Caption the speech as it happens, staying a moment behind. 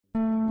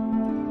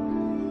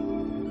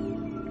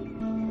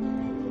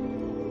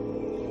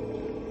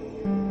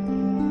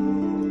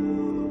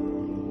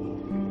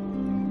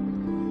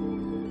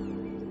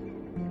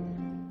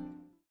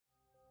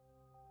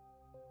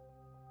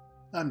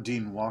I'm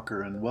Dean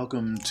Walker, and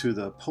welcome to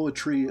the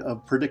Poetry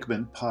of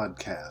Predicament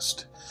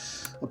podcast,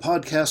 a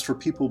podcast for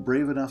people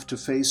brave enough to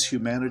face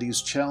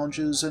humanity's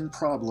challenges and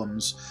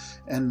problems,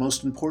 and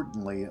most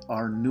importantly,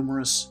 our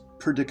numerous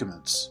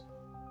predicaments.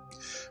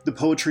 The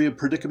Poetry of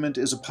Predicament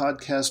is a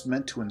podcast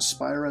meant to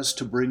inspire us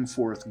to bring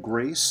forth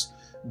grace,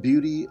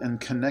 beauty, and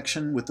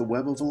connection with the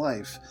web of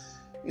life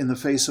in the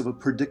face of a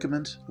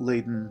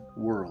predicament-laden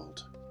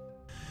world.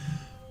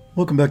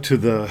 Welcome back to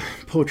the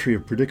Poetry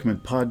of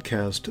Predicament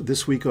podcast.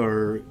 This week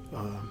our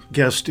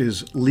guest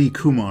is Lee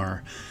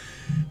Kumar,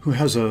 who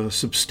has a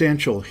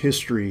substantial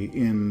history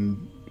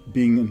in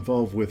being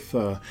involved with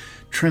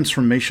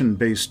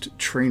transformation-based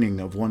training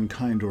of one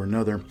kind or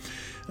another.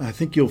 I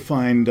think you'll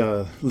find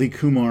Lee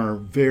Kumar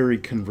very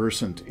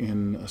conversant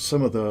in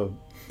some of the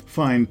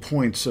fine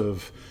points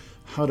of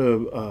how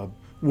to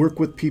work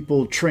with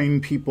people,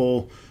 train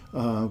people,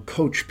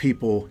 coach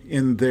people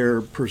in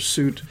their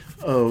pursuit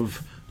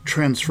of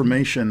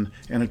transformation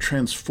and a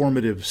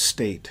transformative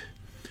state.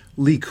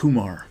 Lee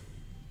Kumar.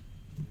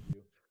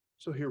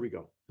 So here we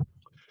go.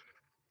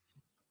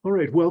 All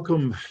right,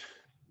 welcome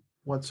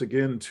once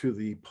again to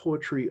the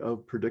Poetry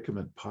of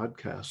Predicament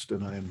podcast,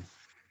 and I'm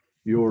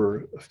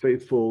your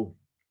faithful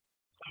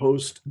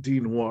host,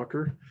 Dean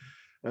Walker,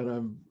 and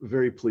I'm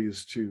very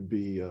pleased to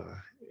be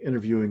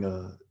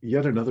interviewing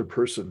yet another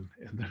person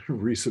in the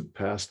recent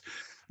past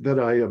that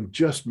I am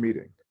just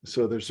meeting.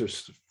 So there's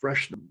this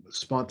fresh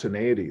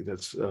spontaneity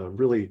that's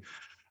really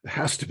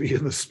has to be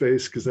in the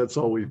space because that's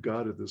all we've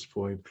got at this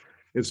point.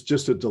 It's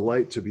just a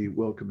delight to be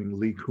welcoming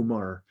Lee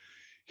Kumar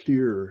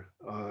here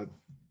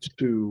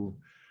to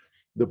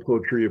the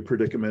Poetry of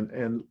Predicament.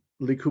 And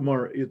Lee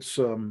Kumar, it's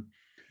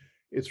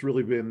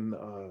really been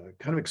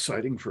kind of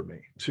exciting for me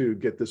to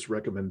get this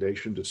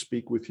recommendation to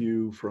speak with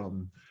you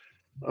from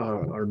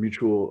our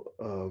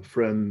mutual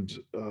friend,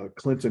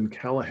 Clinton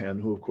Callahan,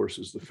 who of course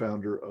is the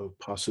founder of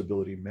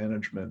Possibility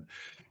Management.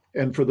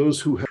 And for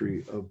those who have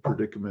a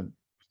predicament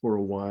for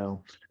a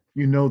while,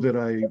 you know that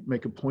I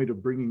make a point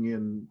of bringing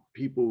in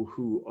people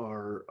who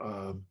are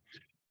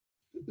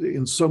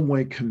in some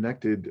way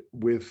connected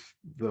with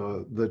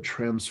the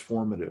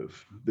transformative,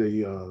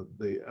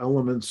 the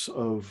elements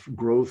of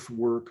growth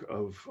work,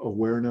 of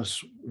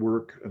awareness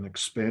work, and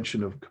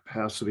expansion of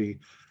capacity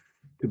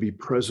to be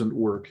present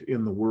work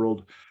in the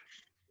world.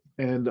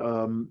 And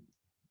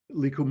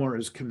Lee Kumar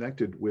is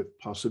connected with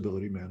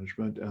Possibility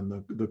Management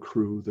and the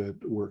crew that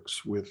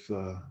works with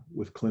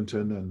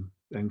Clinton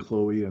and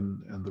Chloe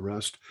and the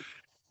rest.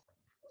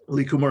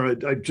 Lee Kumar,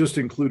 I just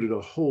included a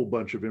whole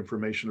bunch of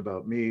information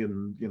about me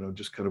and,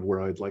 just kind of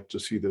where I'd like to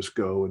see this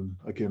go. And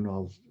again,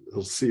 I'll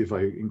see if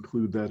I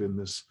include that in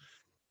this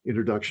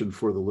introduction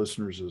for the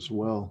listeners as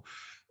well.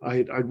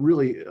 I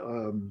really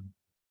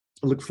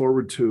look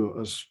forward to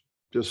us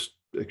just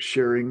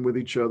sharing with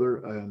each other,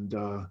 and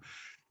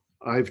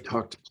I've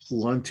talked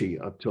plenty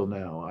up till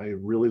now. I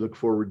really look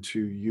forward to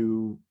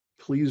you.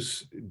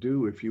 Please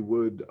do, if you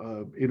would,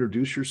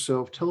 introduce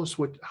yourself. Tell us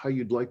how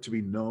you'd like to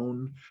be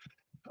known.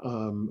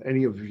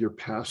 Any of your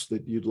past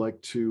that you'd like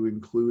to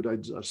include.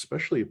 I'd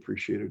especially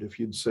appreciate it if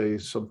you'd say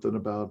something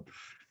about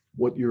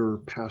what your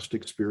past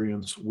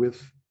experience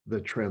with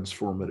the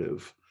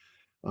transformative,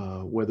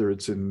 whether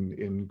it's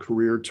in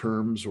career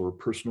terms or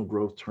personal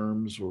growth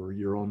terms or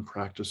your own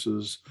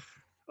practices.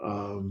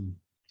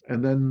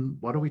 And then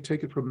why don't we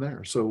take it from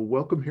there? So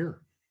welcome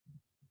here.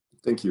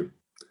 Thank you.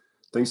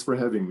 Thanks for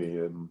having me.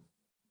 And,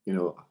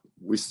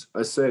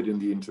 I said in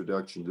the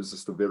introduction, this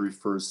is the very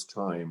first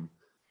time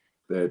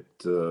that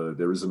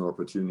there is an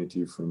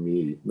opportunity for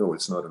me. No,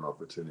 it's not an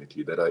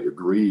opportunity, that I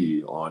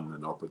agree on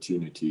an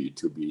opportunity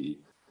to be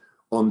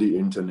on the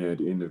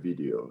internet in a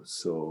video.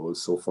 So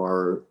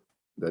far,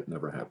 that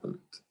never happened.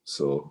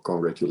 So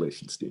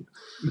congratulations, Dean.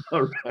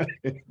 All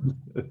right.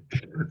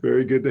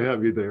 Very good to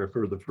have you there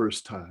for the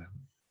first time.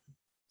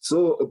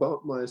 So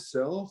about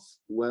myself,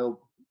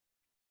 well,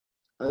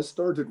 I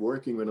started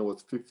working when I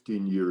was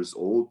 15 years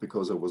old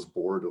because I was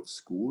bored of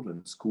school,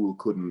 and school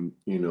couldn't,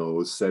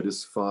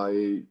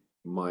 satisfy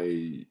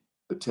my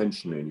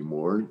attention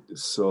anymore.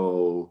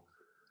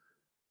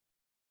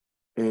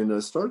 And I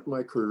started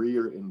my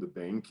career in the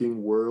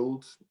banking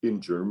world in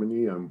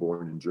Germany. I'm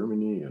born in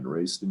Germany and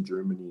raised in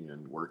Germany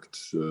and worked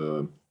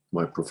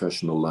my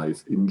professional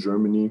life in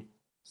Germany,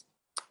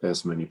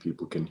 as many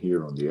people can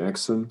hear on the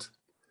accent.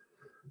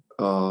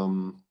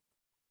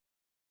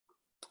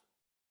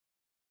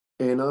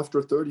 And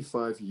after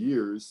 35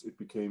 years, it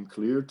became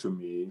clear to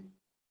me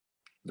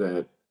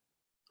that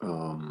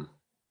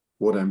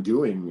what I'm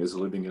doing is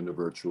living in a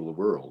virtual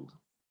world.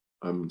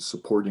 I'm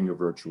supporting a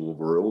virtual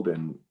world,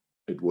 and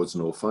it was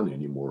no fun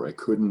anymore. I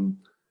could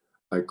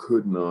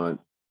not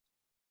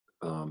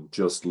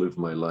just live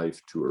my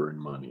life to earn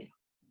money.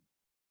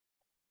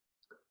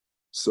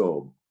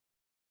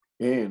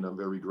 And I'm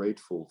very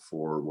grateful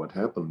for what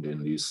happened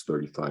in these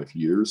 35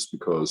 years,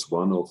 because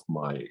one of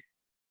my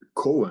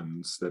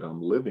koans that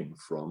I'm living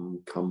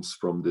from comes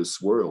from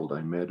this world.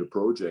 I met a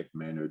project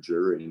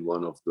manager in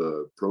one of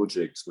the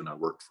projects when I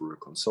worked for a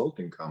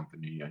consulting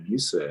company, and he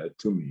said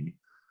to me,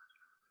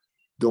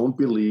 don't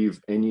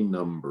believe any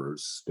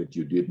numbers that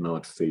you did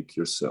not fake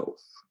yourself.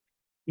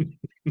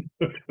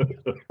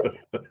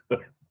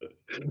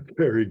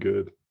 Very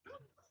good.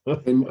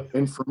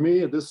 And for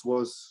me, this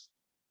was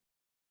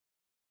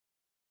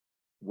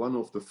one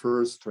of the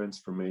first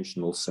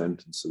transformational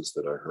sentences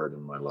that I heard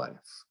in my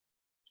life.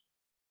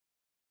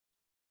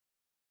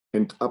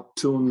 And up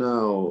till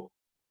now,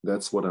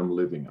 that's what I'm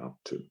living up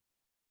to.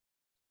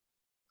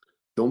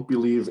 Don't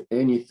believe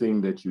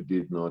anything that you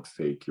did not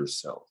fake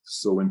yourself.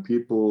 So when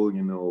people,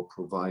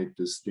 provide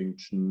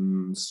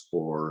distinctions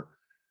or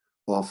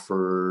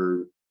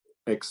offer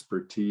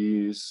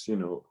expertise,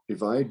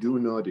 if I do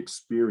not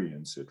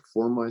experience it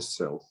for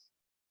myself,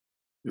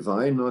 if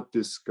I not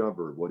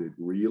discover what it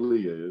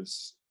really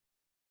is,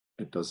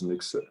 it doesn't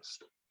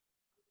exist.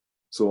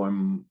 So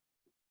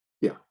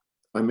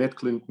I met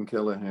Clinton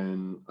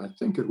Callahan, I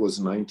think it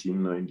was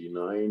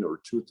 1999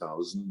 or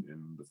 2000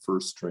 in the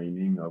first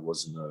training. I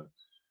was in a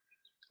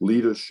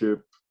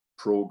leadership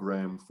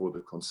program for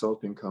the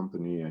consulting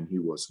company, and he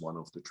was one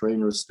of the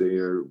trainers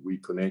there. We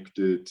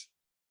connected.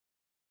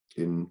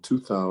 In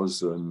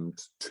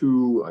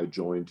 2002, I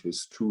joined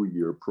his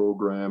 2-year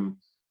program.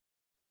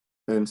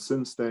 And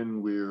since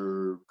then,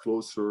 we're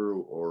closer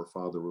or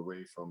farther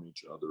away from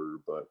each other,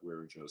 but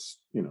we're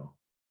just,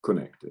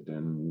 connected.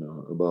 And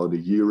about a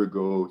year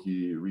ago,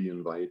 he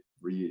reinvited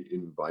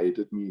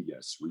me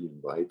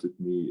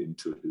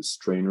into his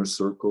trainer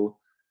circle,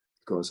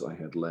 because I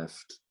had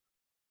left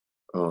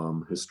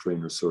his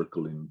trainer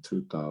circle in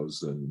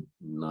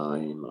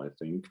 2009, I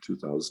think,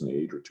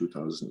 2008 or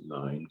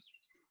 2009,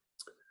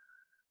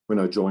 when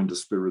I joined a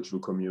spiritual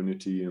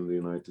community in the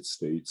United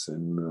States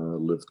and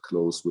lived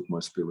close with my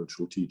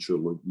spiritual teacher,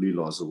 Lee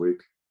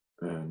Lozowick.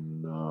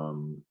 And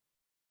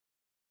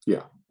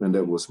and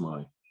that was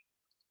my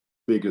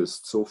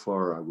biggest, so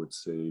far, I would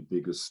say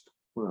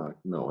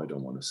no, I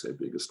don't want to say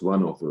biggest,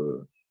 one of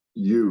the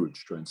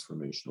huge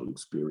transformational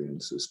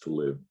experiences to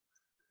live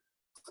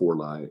 4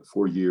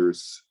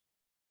 years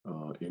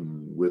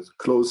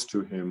close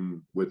to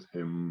him, with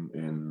him,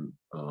 and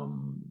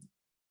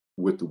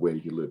with the way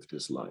he lived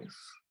his life.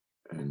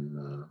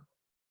 And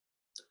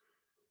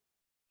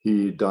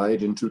he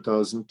died in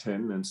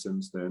 2010, and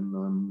since then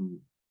I'm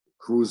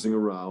cruising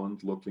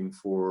around looking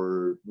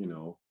for,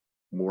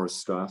 more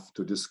stuff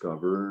to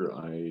discover.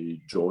 I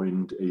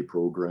joined a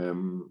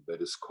program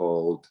that is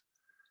called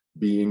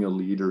Being a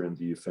Leader and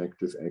the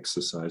Effective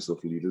Exercise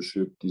of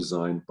Leadership,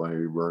 designed by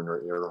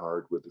Werner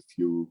Erhard with a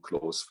few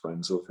close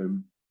friends of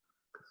him.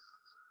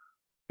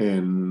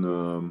 And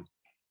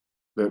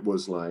that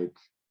was like,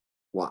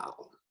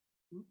 wow.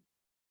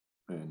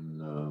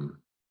 And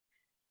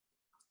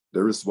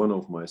there is one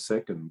of my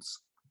second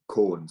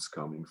koans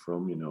coming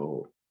from,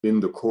 in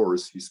the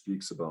course, he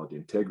speaks about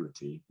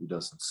integrity. He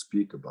doesn't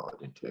speak about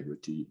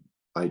integrity.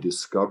 I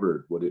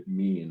discovered what it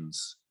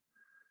means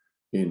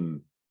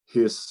in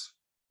his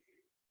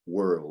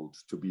world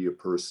to be a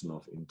person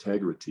of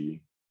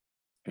integrity.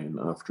 And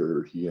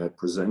after he had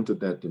presented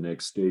that the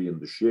next day in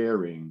the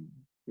sharing,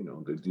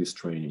 these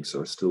trainings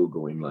are still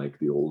going like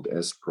the old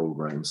S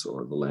programs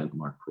or the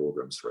landmark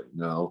programs right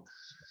now.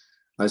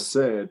 I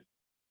said,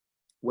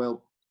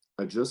 well,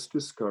 I just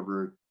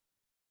discovered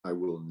I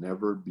will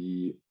never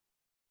be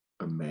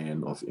a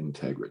man of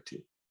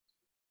integrity,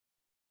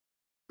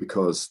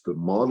 because the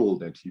model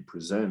that he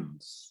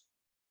presents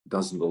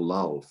doesn't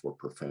allow for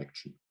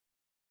perfection.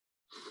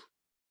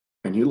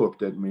 And he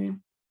looked at me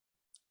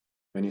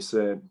and he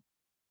said,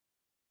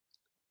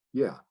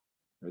 yeah,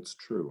 that's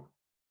true.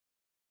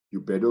 You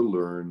better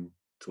learn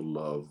to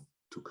love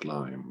to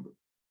climb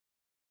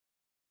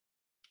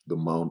the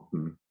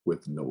mountain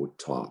with no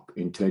top.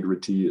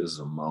 Integrity is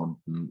a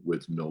mountain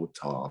with no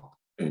top,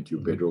 and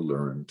you better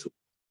learn to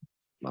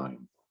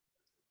climb.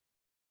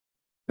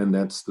 And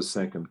that's the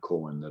second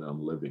koan that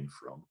I'm living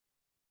from.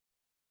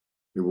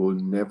 It will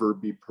never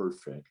be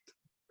perfect,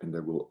 and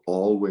there will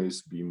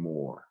always be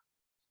more,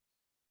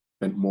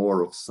 and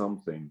more of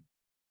something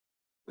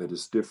that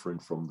is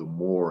different from the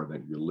more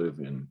that we live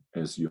in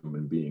as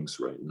human beings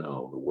right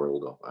now, the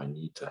world of I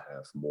need to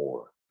have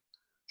more.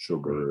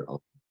 Sugar,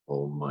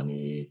 alcohol,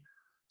 money,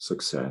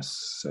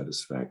 success,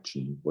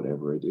 satisfaction,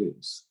 whatever it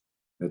is.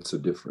 That's a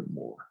different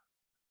more.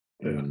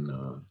 Yeah. And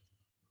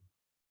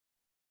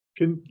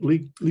Can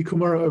Lee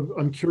Kumar,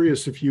 I'm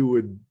curious if you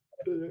would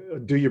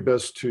do your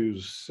best to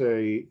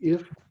say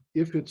if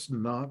it's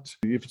not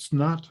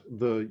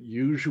the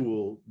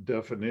usual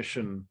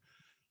definition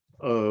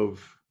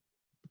of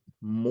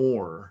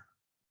more,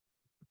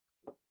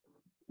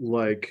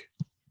 like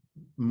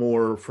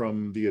more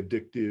from the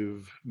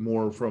addictive,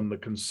 more from the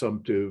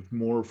consumptive,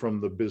 more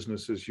from the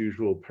business as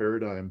usual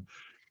paradigm,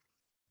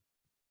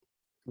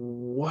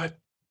 what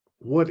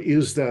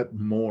is that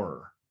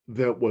more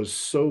that was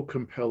so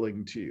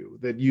compelling to you,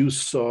 that you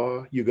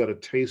saw, you got a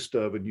taste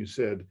of, and you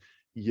said,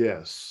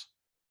 yes,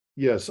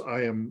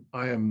 I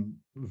am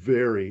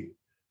very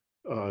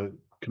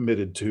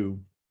committed to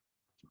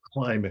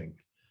climbing,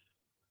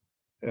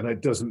 and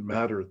it doesn't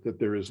matter that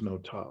there is no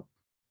top.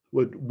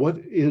 What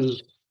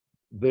is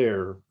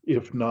there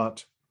if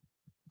not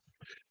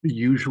the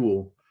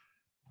usual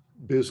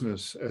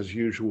business as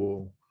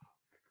usual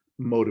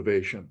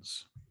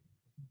motivations?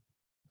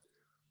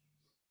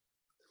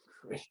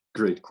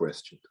 Great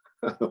question.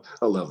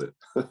 I love it.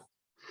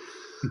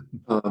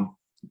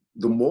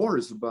 The more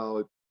is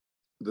about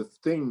the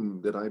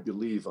thing that I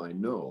believe I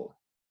know,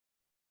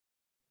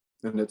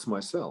 and it's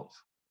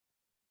myself.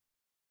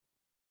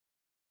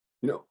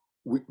 You know,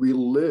 we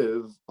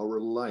live our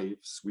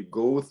lives, we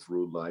go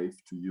through life,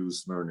 to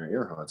use Werner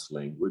Erhard's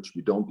language.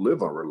 We don't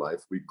live our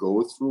life, we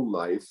go through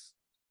life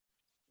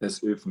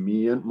as if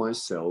me and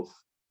myself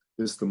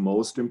is the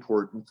most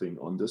important thing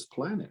on this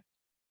planet.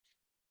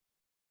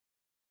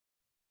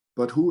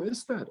 But who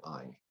is that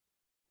I?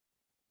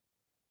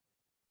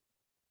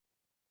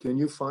 Can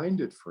you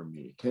find it for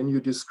me? Can you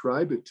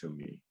describe it to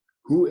me?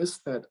 Who is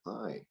that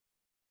I?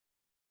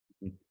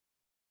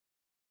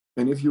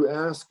 And if you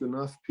ask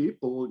enough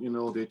people, you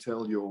know, they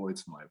tell you, oh,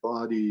 it's my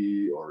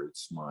body, or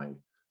it's my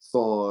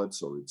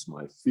thoughts, or it's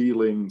my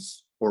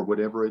feelings, or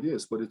whatever it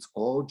is. But it's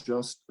all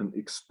just an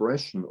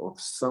expression of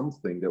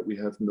something that we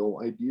have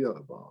no idea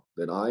about,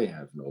 that I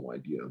have no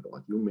idea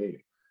about. You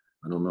may,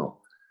 I don't know.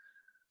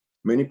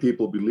 Many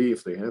people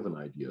believe they have an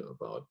idea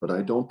about, but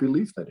I don't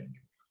believe that anymore.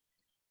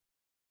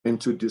 And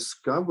to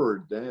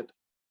discover that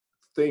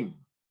thing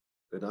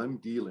that I'm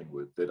dealing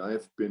with, that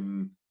I've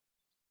been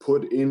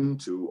put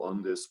into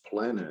on this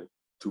planet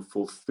to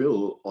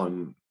fulfill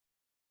on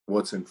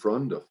what's in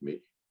front of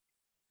me,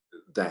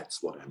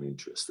 that's what I'm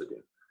interested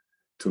in.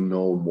 To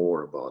know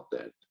more about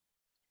that,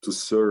 to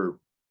serve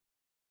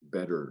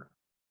better,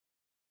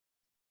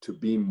 to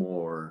be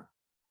more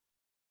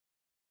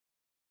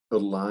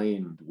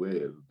aligned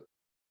with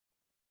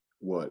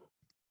what,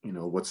 you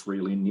know, what's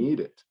really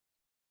needed.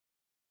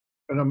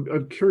 And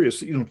I'm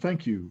curious, you know,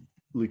 thank you,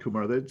 Lee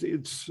Kumar. That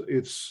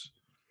it's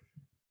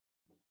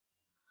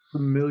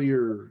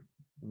familiar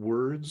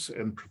words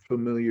and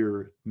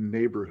familiar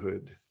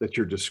neighborhood that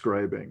you're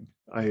describing.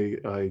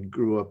 I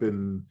grew up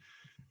in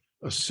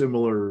a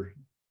similar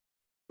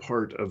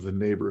part of the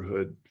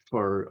neighborhood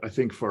I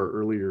think far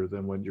earlier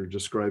than when you're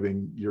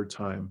describing your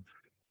time.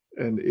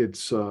 And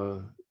it's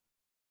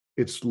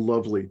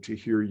lovely to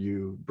hear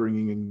you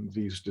bringing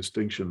these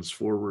distinctions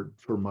forward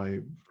from my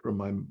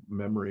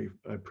memory.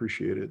 I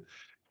appreciate it.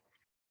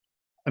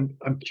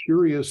 I'm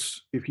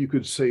curious if you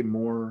could say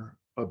more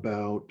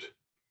about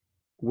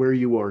where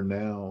you are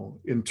now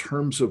in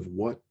terms of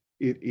what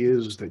it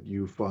is that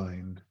you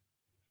find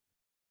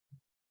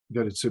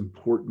that it's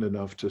important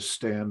enough to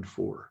stand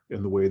for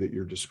in the way that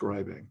you're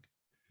describing,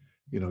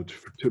 you know,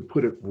 to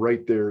put it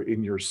right there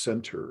in your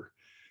center.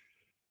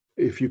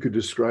 If you could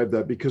describe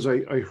that, because I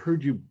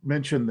heard you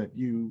mention that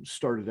you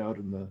started out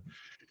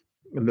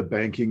in the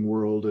banking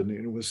world, and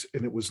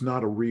it was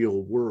not a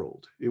real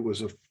world. It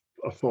was a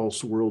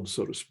false world,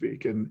 so to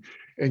speak. And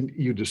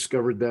you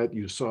discovered that,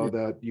 you saw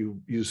that,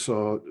 you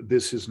saw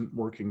this isn't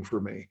working for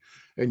me,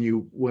 and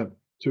you went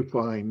to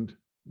find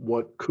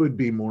what could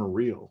be more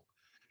real.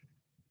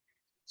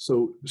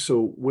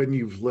 So when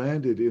you've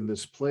landed in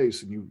this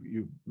place, and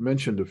you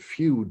mentioned a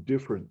few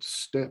different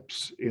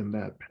steps in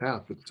that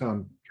path that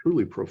sound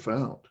truly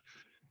profound,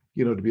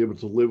 you know, to be able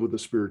to live with a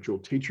spiritual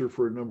teacher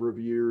for a number of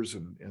years,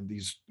 and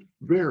these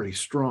very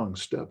strong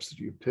steps that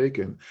you've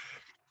taken.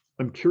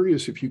 I'm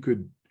curious if you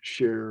could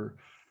share,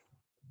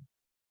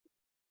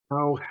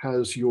 how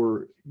has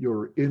your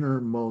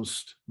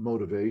innermost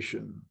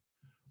motivation,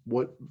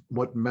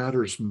 what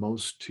matters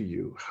most to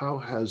you, how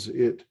has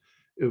it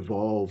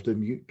evolved?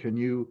 And can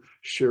you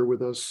share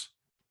with us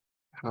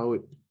how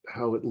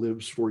it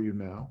lives for you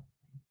now?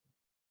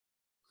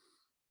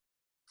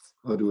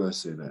 How do I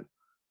say that?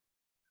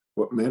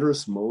 What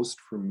matters most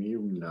for me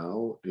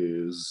now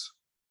is,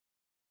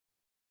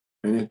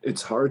 and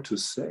it's hard to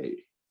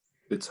say.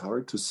 It's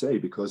hard to say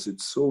because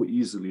it's so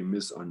easily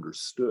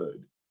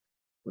misunderstood,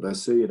 but I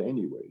say it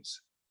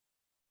anyways.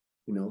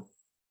 You know,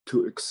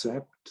 to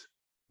accept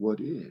what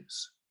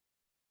is,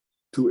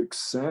 to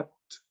accept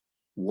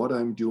what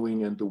I'm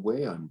doing and the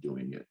way I'm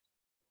doing it,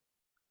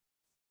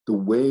 the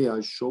way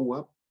I show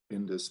up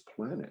in this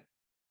planet,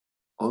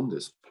 on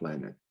this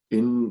planet,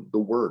 in the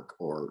work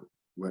or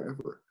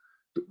wherever,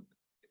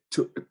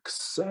 to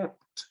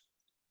accept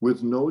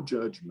with no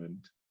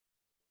judgment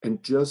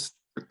and just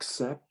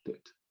accept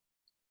it.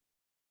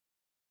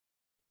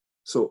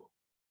 So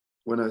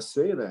when I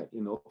say that,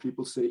 you know,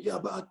 people say, yeah,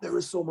 but there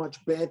is so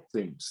much bad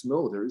things.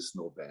 No, there is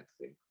no bad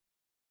thing.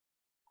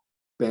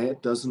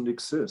 Bad doesn't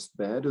exist.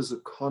 Bad is a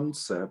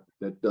concept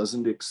that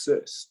doesn't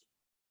exist.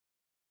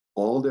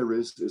 All there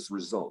is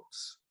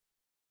results.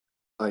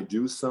 I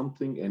do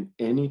something, and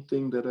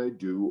anything that I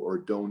do or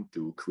don't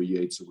do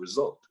creates a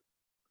result.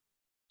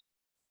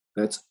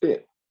 That's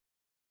it.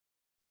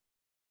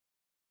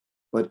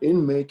 But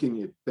in making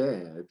it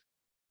bad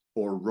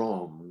or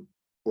wrong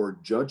or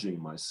judging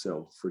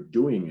myself for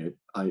doing it,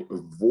 I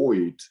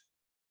avoid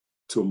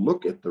to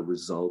look at the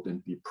result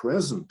and be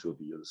present to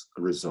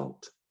the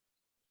result.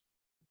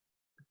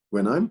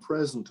 When I'm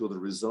present to the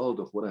result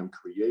of what I'm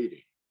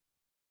creating,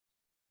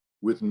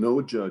 with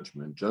no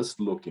judgment, just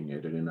looking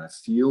at it, and I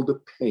feel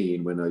the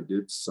pain when I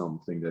did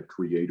something that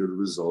created a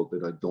result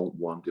that I don't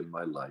want in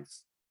my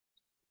life,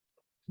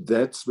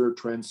 that's where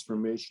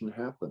transformation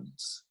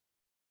happens.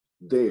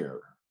 There,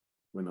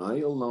 when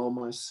I allow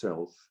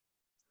myself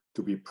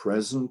to be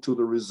present to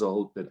the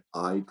result that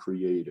I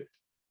created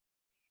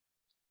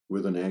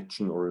with an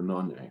action or a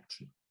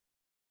non-action,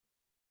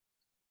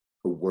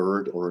 a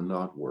word or a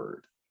not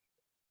word.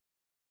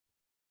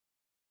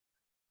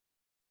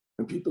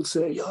 And people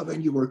say, yeah,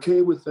 when you're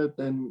okay with it,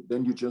 then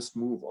you just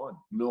move on.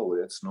 No,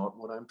 that's not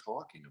what I'm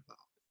talking about.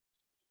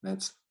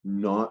 That's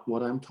not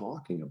what I'm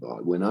talking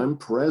about. When I'm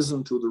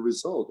present to the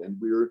result,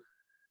 and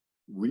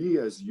we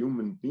as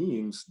human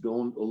beings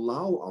don't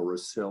allow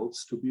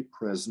ourselves to be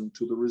present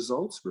to the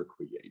results we're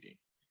creating.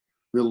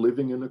 We're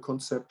living in a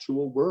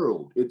conceptual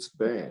world. It's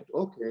bad.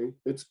 Okay,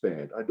 it's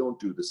bad. I don't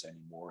do this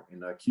anymore.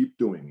 And I keep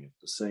doing it,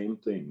 the same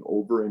thing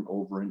over and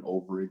over and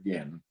over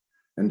again,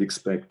 and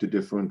expect a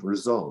different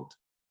result,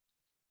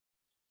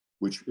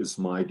 which is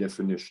my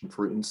definition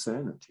for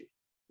insanity.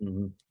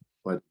 Mm-hmm.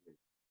 But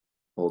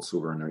also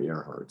Werner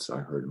Erhard, I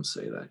heard him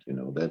say that,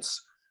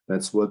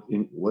 that's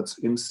what's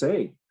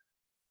insane.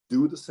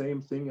 Do the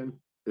same thing and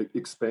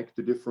expect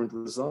a different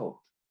result.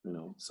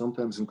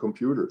 Sometimes in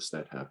computers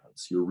that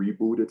happens. You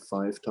reboot it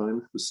 5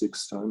 times, the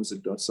 6th times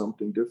it does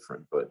something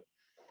different, but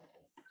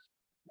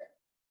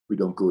we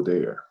don't go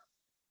there.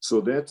 So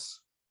that's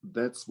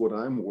what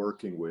I'm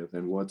working with,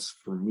 and what's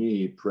for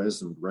me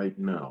present right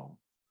now.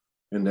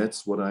 And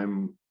that's what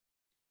I'm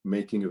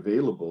making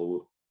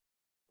available.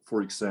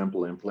 For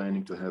example, I'm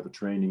planning to have a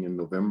training in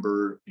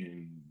November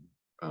in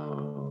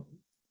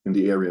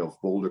the area of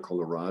Boulder,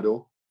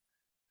 Colorado.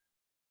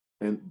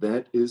 And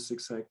that is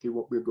exactly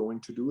what we're going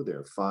to do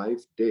there.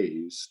 5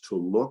 days to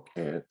look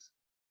at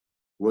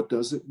what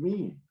does it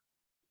mean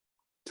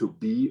to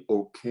be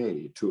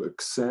okay, to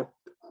accept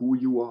who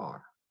you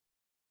are.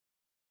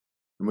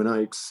 And when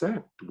I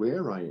accept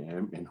where I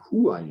am and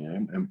who I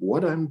am and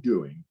what I'm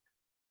doing,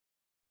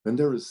 then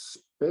there is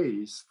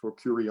space for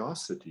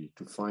curiosity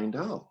to find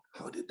out,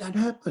 how did that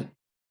happen?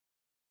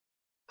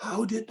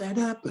 How did that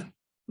happen?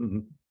 Mm-hmm.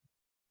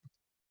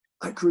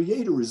 I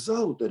create a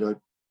result that I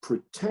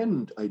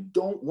pretend I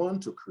don't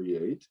want to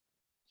create,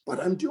 but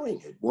I'm doing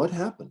it. What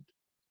happened?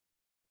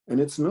 And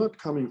it's not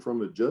coming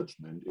from a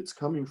judgment. It's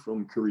coming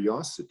from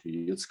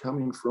curiosity. It's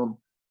coming from,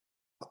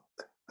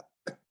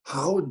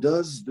 how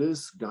does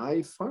this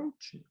guy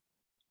function?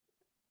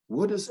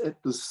 What is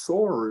at the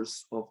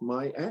source of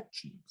my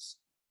actions?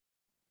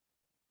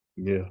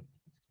 Yeah,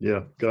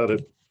 got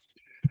it.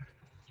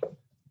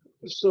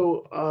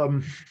 So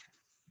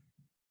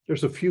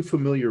there's a few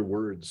familiar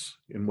words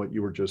in what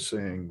you were just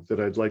saying that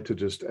I'd like to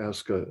just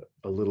ask a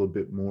little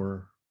bit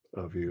more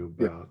of you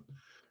about.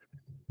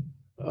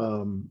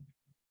 Yeah.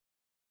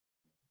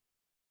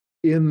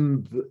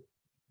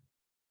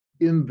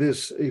 In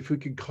this, if we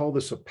could call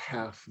this a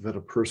path that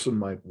a person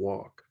might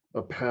walk,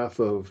 a path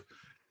of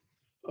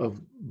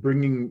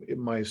bringing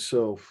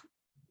myself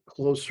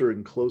closer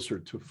and closer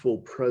to full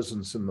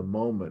presence in the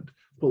moment,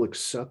 full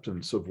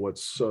acceptance of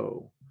what's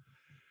so,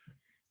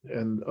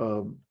 and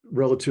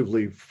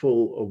relatively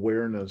full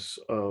awareness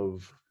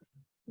of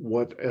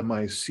what am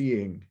I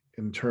seeing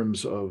in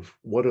terms of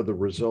what are the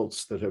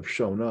results that have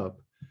shown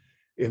up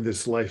in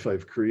this life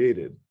I've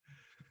created,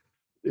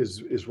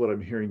 is what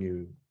I'm hearing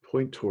you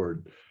point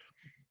toward.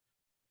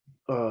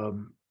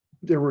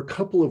 There were a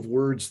couple of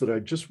words that I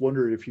just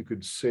wondered if you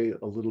could say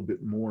a little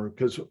bit more,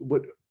 because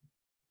what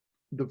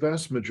the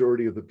vast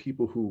majority of the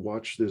people who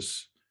watch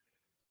this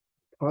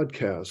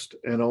podcast,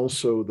 and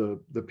also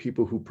the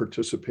people who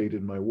participate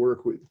in my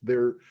work,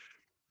 they're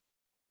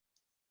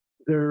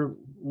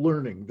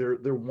learning,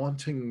 they're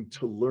wanting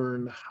to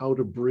learn how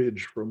to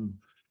bridge from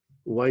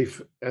life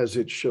as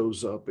it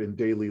shows up in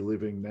daily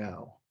living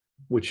now,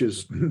 which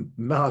is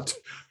not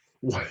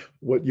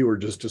what you were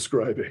just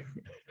describing.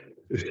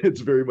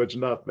 It's very much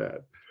not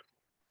that.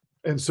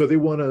 And so they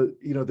want to,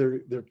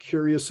 they're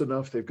curious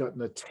enough, they've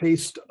gotten a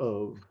taste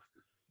of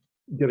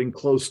getting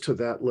close to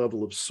that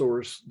level of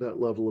source,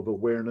 that level of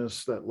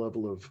awareness, that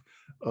level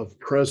of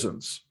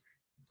presence.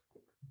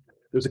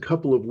 There's a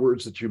couple of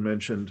words that you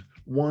mentioned.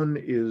 One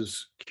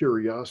is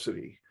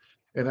curiosity.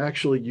 And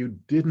actually, you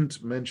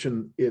didn't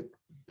mention it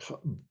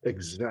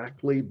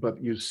exactly, but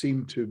you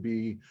seem to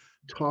be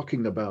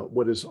talking about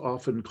what is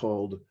often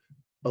called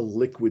a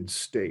liquid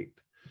state.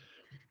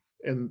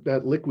 And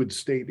that liquid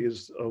state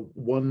is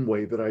one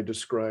way that I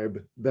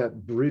describe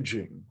that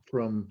bridging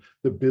from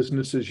the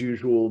business as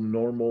usual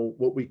normal,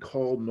 what we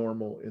call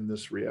normal in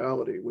this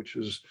reality, which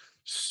is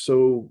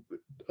so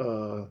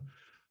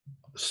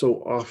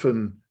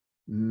often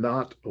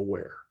not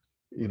aware,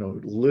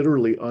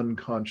 literally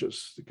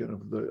unconscious.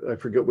 I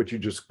forget what you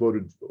just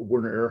quoted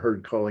Werner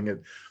Erhard calling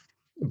it,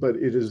 but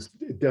it is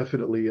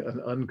definitely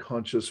an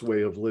unconscious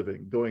way of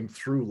living, going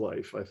through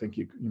life, I think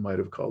you might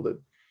have called it.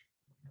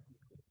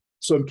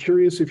 So I'm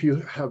curious if you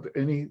have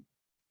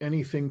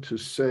anything to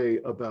say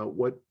about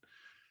what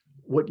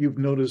you've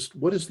noticed.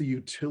 What is the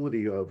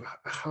utility of,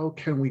 how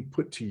can we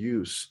put to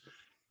use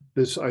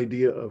this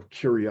idea of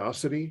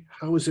curiosity,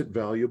 how is it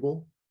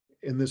valuable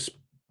in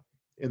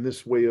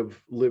this way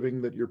of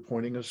living that you're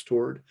pointing us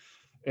toward?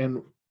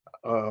 And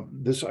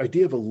this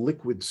idea of a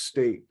liquid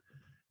state,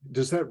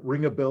 does that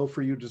ring a bell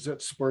for you? Does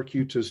that spark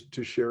you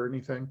to share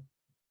anything?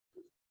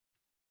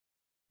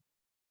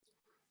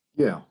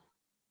 Yeah.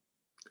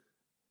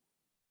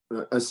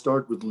 I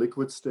start with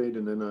liquid state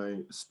and then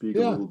I speak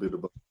a little bit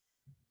about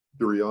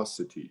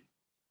curiosity.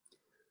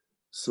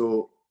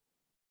 So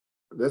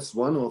that's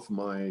one of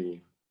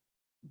my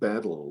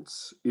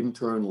battles,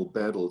 internal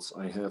battles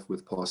I have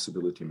with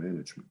possibility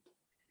management.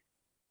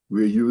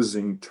 We're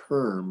using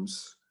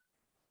terms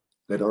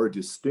that are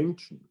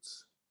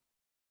distinctions.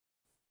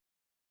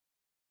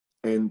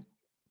 And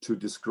to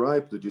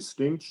describe the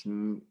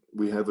distinction,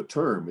 we have a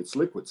term, it's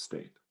liquid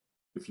state.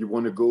 If you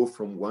want to go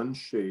from one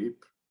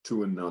shape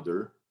to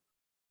another,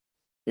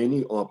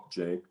 any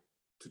object,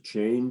 to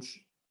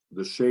change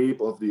the shape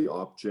of the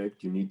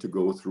object, you need to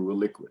go through a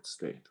liquid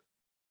state.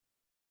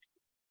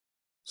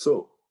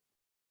 So,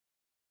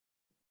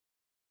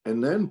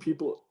 and then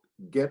people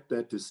get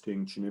that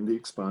distinction in the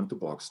expand the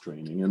box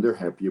training and they're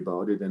happy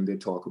about it and they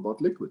talk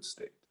about liquid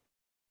state.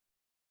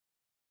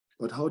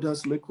 But how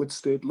does liquid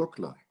state look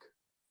like?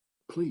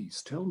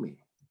 Please tell me,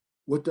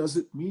 what does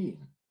it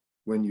mean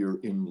when you're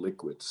in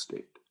liquid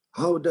state?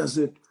 How does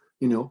it,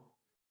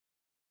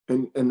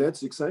 and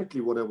that's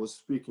exactly what I was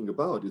speaking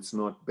about. It's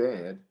not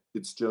bad.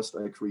 It's just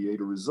I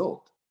create a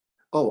result.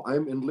 Oh,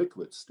 I'm in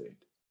liquid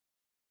state.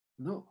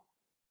 No.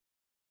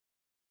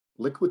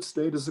 Liquid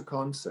state is a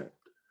concept.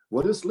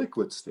 What is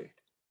liquid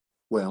state?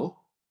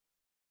 Well,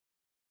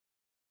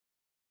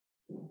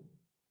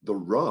 the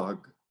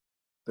rug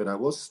that I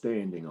was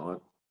standing on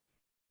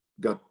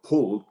got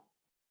pulled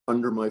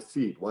under my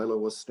feet while I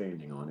was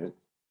standing on it.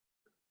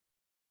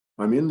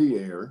 I'm in the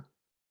air.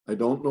 I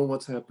don't know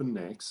what's happened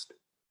next.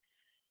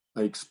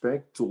 I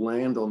expect to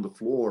land on the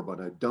floor, but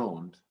I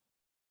don't.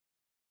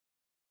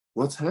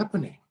 What's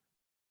happening?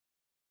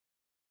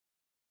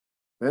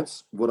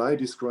 That's what I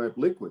describe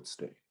liquid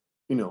state.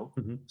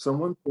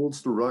 Someone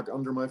pulls the rug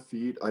under my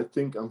feet. I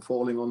think I'm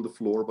falling on the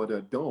floor, but I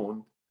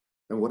don't.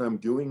 And what I'm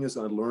doing is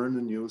I learn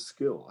a new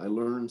skill. I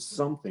learn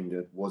something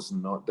that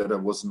I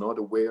was not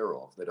aware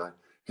of, that I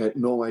had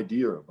no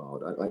idea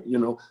about.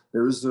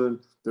 There is a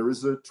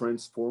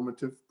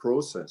transformative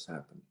process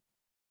happening.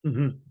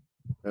 Mm-hmm.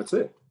 That's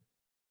it.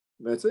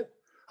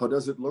 How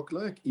does it look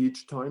like?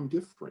 Each time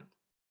different.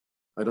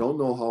 I don't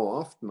know how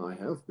often I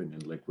have been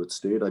in liquid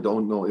state. I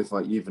don't know if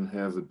I even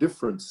have a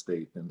different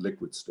state than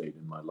liquid state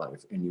in my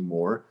life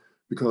anymore,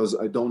 because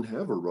I don't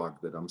have a rug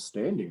that I'm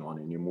standing on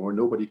anymore.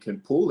 Nobody can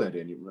pull that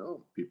anymore.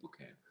 No, people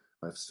can.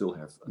 I still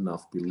have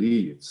enough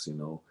beliefs,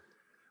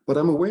 But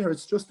I'm aware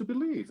it's just a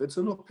belief. It's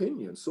an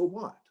opinion. So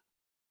what?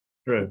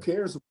 Right. Who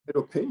cares about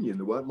my opinion,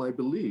 about my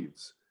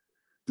beliefs?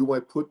 Do I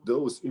put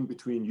those in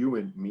between you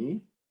and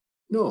me?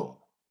 No.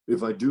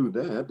 If I do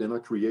that, then I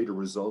create a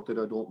result that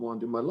I don't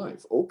want in my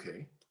life.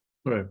 Okay.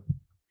 Right.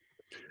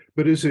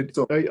 But is it,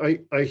 so,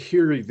 I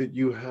hear that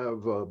you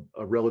have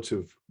a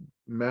relative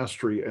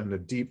mastery and a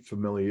deep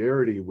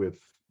familiarity with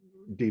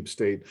deep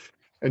state.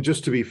 And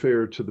just to be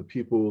fair to the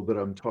people that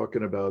I'm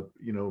talking about,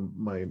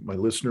 my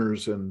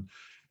listeners and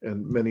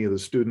many of the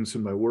students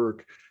in my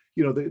work,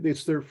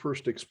 it's their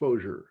first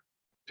exposure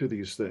to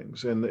these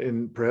things.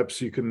 And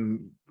perhaps you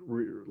can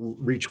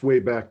reach way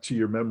back to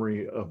your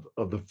memory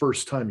of the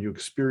first time you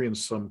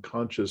experienced some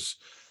conscious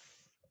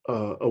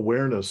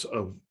awareness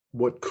of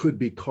what could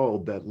be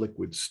called that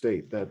liquid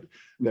state,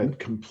 that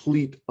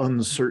complete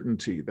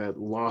uncertainty, that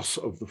loss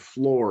of the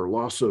floor,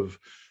 loss of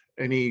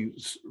any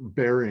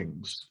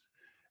bearings.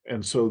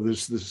 And so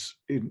there's this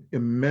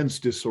immense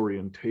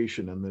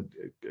disorientation and the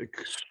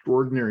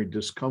extraordinary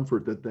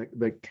discomfort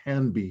that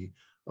can be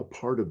a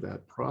part of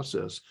that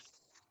process.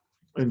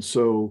 And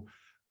so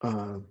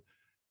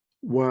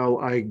while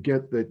I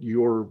get that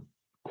you're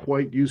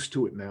quite used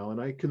to it now,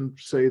 and I can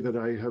say that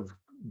I have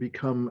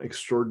become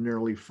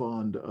extraordinarily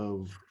fond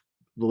of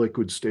the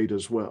liquid state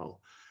as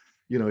well.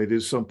 It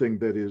is something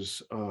that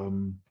is,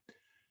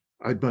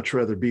 I'd much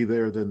rather be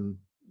there than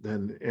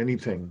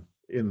anything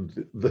in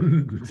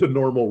the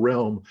normal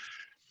realm.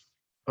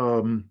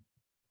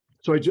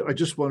 So I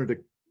just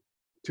wanted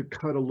to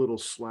cut a little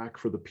slack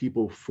for the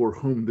people for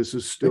whom this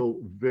is still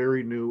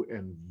very new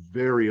and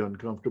very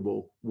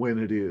uncomfortable when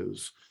it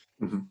is.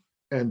 Mm-hmm.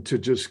 And to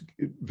just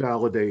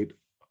validate,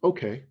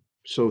 okay,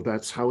 so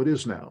that's how it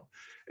is now.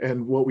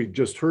 And what we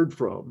just heard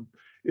from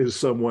is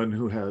someone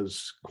who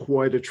has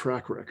quite a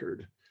track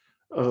record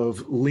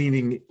of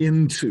leaning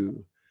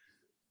into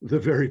the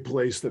very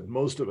place that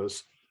most of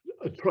us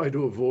try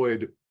to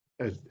avoid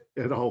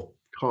at all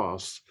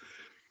costs.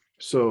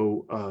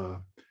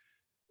 So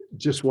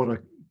just want to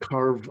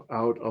carve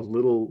out a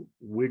little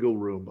wiggle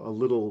room, a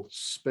little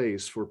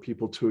space for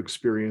people to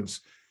experience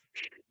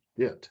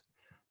it.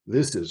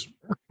 This is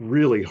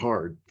really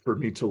hard for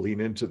me to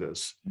lean into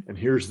this. And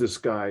here's this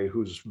guy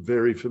who's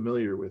very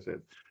familiar with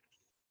it.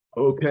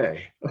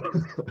 Okay,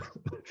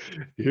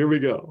 here we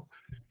go.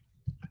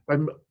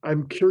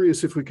 I'm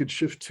curious if we could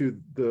shift to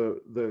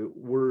the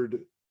word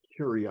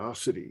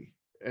curiosity.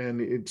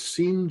 And it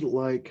seems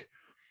like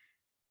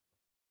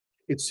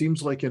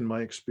in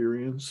my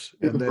experience,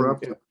 and then,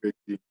 Interrupt you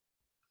quickly.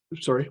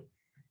 sorry.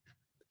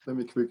 Let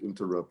me quick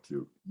interrupt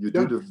you. You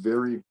Yeah. did a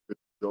very good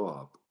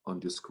job on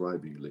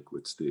describing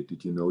liquid state.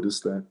 Did you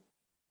notice that?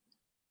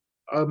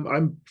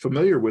 I'm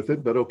familiar with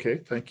it, but okay,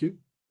 thank you.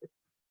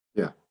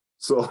 Yeah.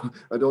 So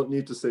I don't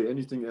need to say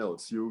anything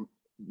else. You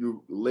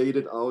laid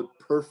it out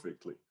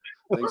perfectly.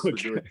 Thanks for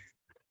doing it.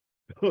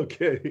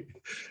 Okay.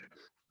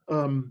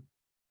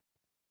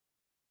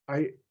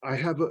 I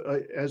have,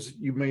 as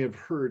you may have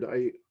heard,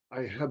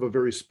 I have a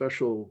very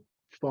special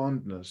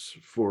fondness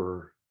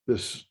for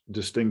this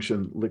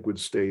distinction, liquid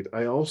state.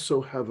 I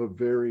also have a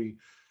very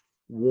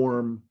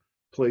warm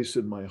place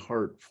in my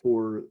heart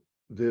for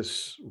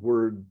this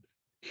word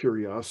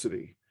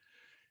curiosity.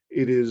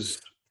 It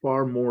is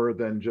far more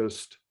than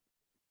just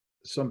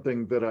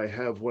something that I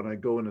have when I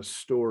go in a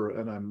store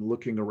and I'm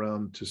looking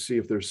around to see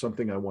if there's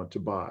something I want to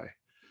buy.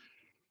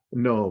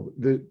 No,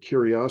 the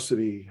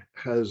curiosity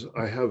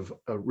I have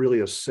really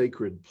a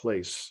sacred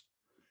place.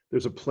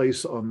 There's a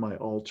place on my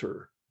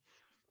altar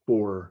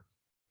for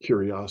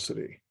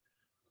curiosity.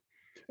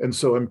 And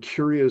so I'm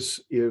curious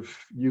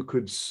if you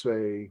could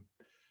say,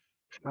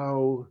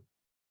 how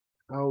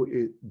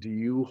do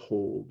you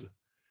hold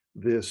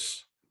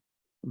this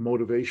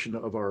motivation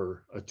of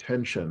our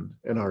attention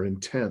and our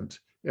intent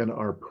and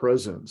our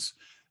presence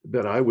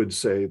that I would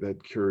say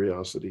that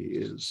curiosity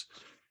is?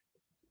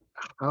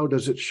 How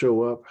does it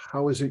show up?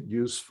 How is it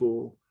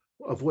useful?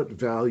 Of what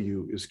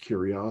value is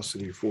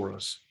curiosity for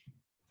us?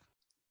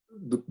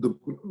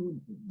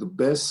 The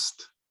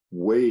best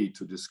way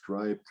to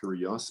describe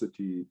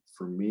curiosity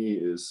for me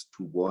is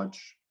to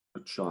watch a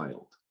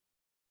child.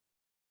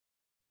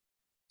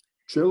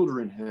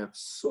 Children have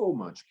so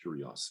much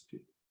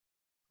curiosity,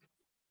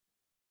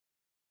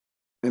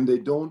 and they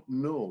don't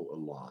know a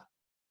lot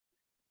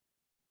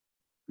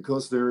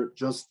because they're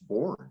just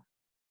born.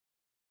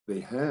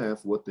 They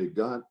have what they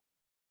got,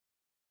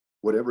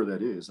 whatever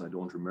that is. I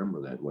don't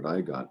remember that, what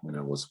I got when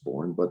I was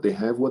born, but they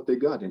have what they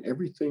got, and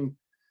everything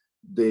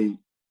they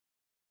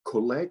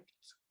collect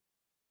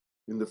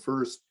in the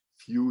first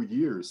few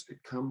years,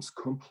 it comes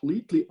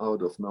completely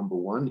out of, number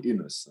one,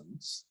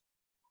 innocence,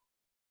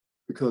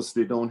 because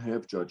they don't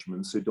have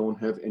judgments, they don't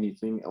have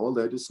anything, all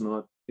that is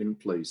not in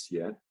place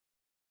yet.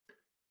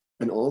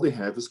 And all they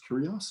have is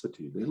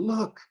curiosity. They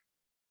look,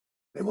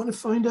 they want to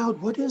find out,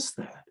 what is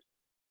that?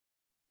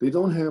 They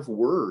don't have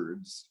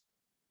words,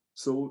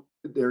 so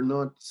they're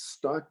not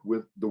stuck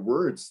with the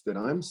words that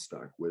I'm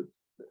stuck with.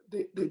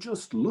 They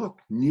just look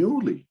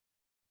newly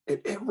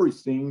at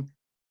everything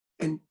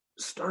and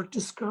start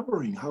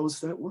discovering, how is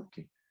that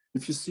working?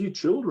 If you see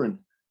children,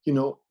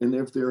 and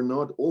if they're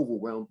not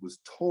overwhelmed with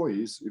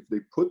toys, if they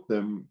put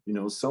them,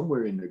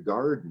 somewhere in the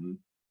garden,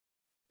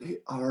 they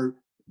are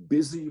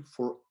busy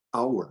for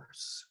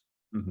hours.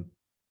 Mm-hmm.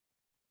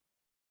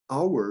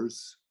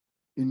 Hours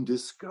in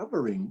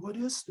discovering, what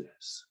is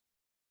this?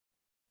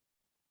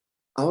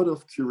 Out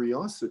of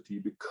curiosity,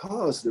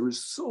 because there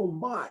is so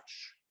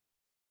much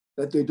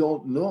that they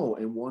don't know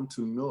and want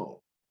to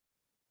know.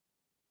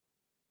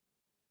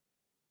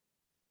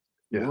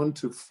 Yeah. Want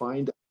to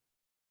find out,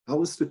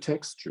 how is the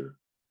texture?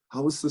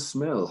 How is the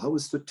smell? How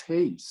is the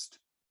taste?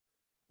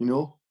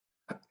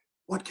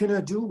 What can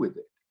I do with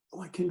it?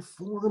 Oh, I can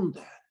form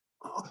that.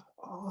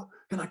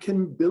 And I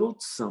can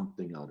build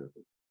something out of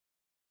it.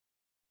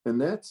 And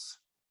that's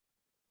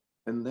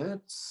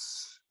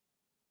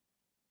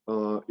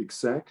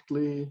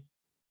exactly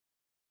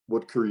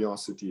what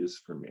curiosity is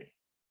for me.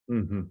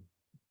 Mm-hmm.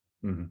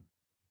 Mm-hmm.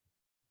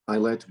 I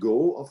let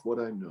go of what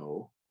I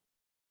know,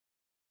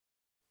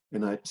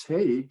 and I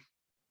take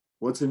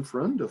what's in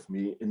front of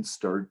me and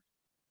start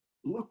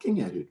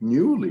looking at it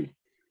newly.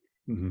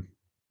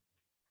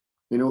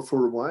 Mm-hmm.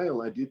 For a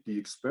while, I did the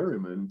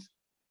experiment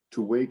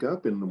to wake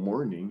up in the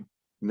morning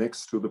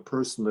next to the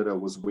person that I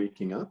was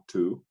waking up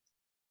to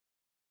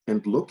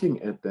and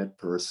looking at that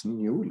person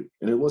newly.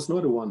 And it was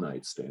not a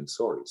one-night stand,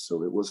 sorry.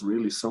 So it was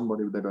really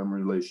somebody that I'm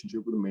in a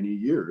relationship with many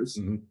years.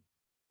 Mm-hmm.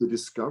 To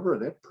discover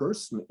that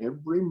person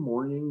every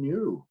morning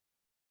new.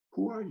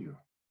 Who are you?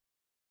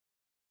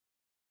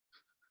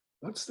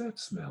 What's that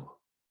smell?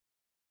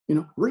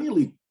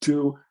 Really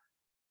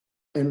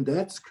and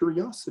that's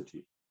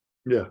curiosity.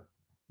 Yeah.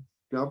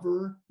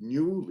 Discover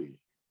newly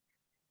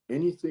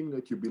anything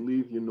that you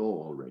believe you know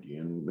already,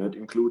 and that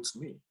includes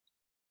me.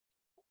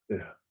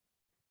 Yeah.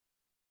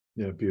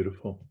 Yeah,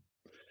 beautiful.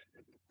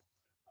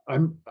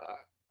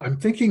 I'm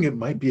thinking it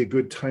might be a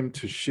good time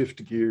to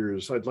shift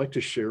gears. I'd like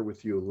to share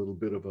with you a little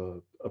bit of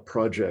a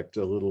project,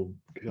 a little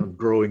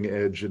growing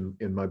edge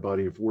in my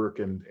body of work,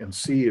 and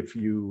see if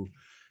you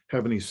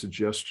have any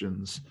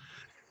suggestions.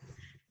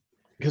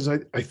 Because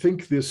I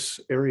think this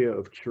area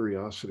of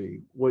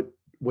curiosity,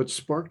 what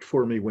sparked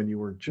for me when you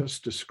were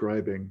just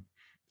describing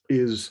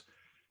is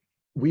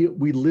we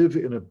live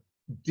in a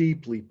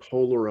deeply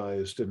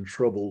polarized and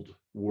troubled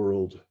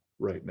world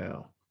right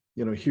now.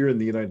 Here in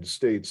the United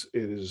States,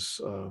 it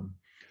is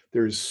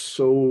there's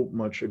so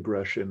much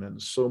aggression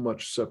and so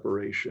much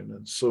separation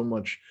and so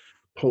much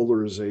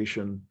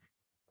polarization.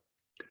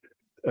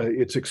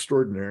 It's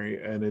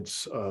extraordinary, and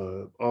it's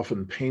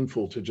often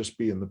painful to just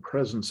be in the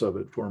presence of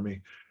it for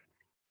me.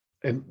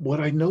 And what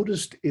I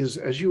noticed is,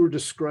 as you were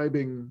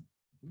describing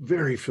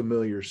very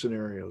familiar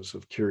scenarios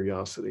of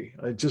curiosity,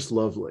 just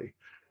lovely.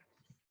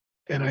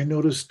 And I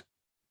noticed,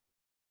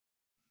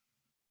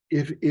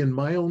 if in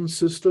my own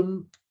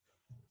system,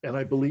 and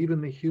I believe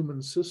in the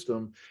human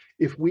system,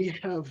 if we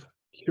have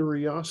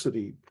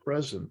curiosity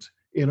present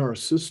in our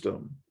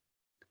system,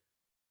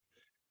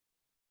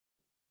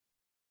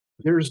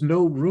 there's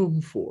no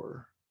room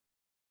for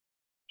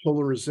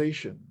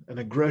polarization and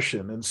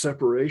aggression and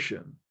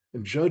separation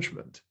and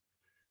judgment.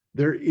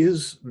 There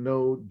is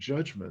no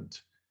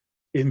judgment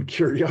in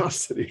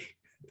curiosity.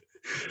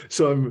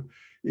 So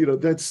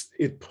that's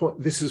it.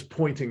 This is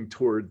pointing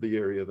toward the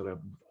area that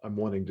I'm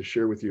wanting to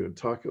share with you and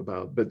talk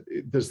about. But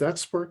does that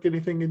spark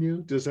anything in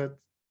you? Does that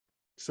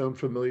sound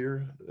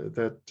familiar?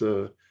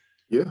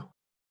 Yeah.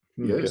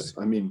 Okay. Yes.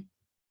 I mean,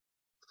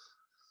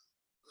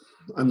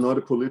 I'm not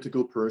a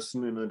political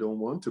person, and I don't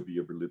want to be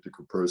a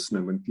political person.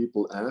 And when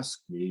people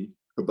ask me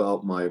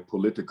about my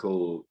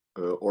political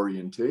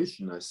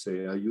orientation, I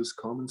say I use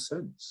common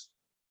sense.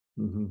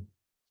 Mm-hmm.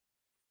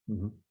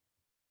 Mm-hmm.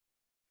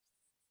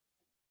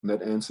 And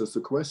that answers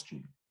the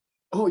question.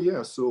 Oh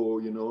yeah, so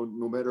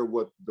no matter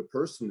what the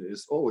person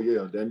is, oh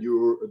yeah, then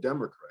you're a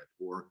Democrat,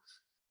 or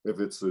if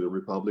it's a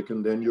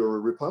Republican, then you're a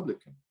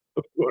Republican.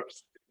 Of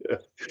course, yeah.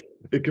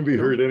 It can be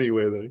heard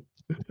anyway,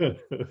 though.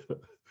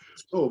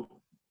 So,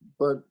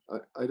 but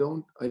I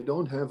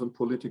don't have a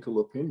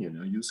political opinion.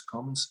 I use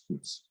common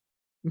sense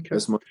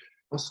as much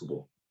as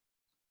possible.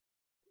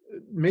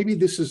 Maybe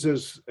this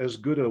is as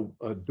good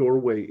a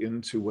doorway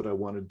into what I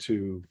wanted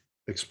to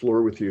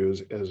explore with you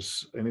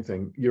as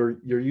anything. You're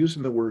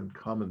using the word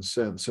common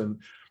sense, and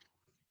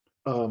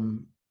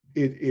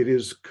it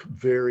is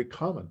very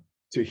common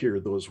to hear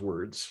those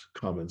words,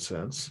 common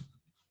sense.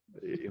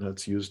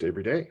 It's used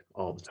every day,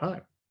 all the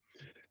time.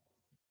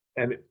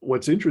 And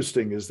what's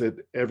interesting is that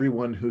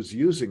everyone who's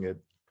using it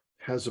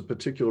has a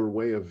particular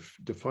way of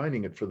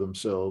defining it for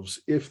themselves,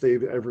 if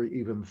they've ever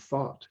even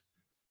thought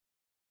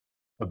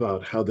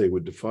about how they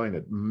would define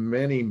it.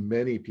 Many,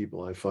 many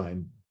people, I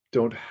find,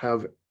 don't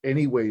have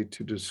any way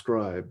to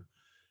describe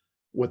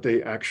what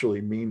they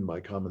actually mean by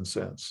common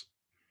sense.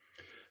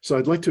 So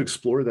I'd like to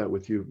explore that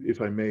with you,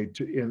 if I may,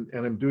 and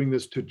I'm doing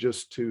this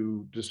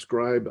to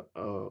describe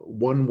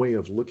one way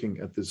of looking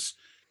at this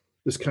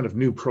kind of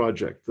new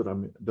project that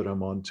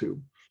I'm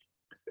onto.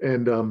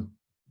 And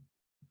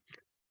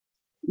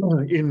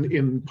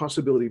in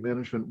possibility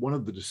management, one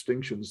of the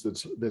distinctions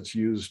that's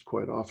used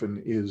quite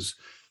often is,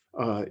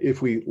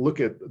 if we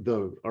look at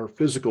our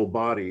physical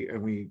body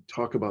and we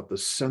talk about the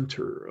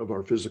center of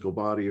our physical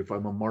body. If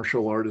I'm a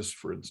martial artist,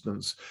 for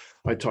instance,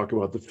 I talk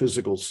about the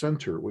physical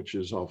center, which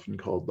is often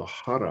called the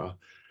hara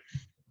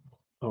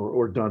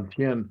or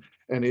dantian,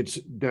 and it's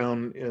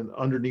down and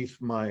underneath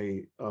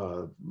my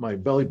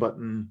belly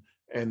button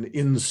and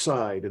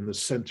inside in the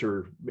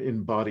center,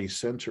 in body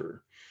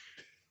center.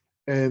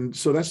 And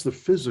so that's the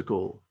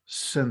physical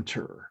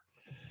center.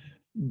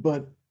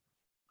 But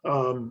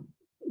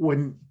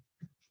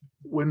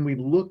when we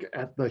look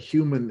at the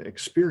human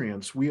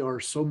experience, we are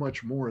so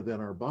much more than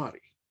our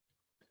body.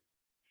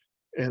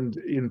 And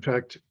in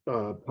fact,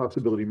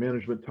 possibility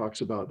management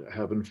talks about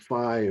having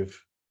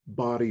 5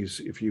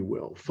 bodies, if you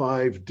will,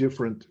 5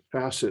 different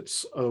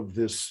facets of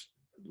this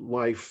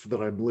life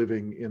that I'm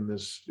living in,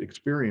 this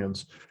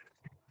experience.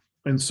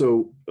 And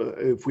so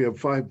if we have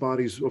 5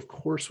 bodies, of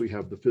course we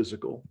have the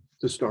physical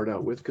to start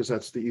out with, because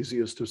that's the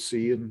easiest to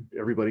see and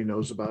everybody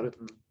knows about it.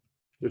 And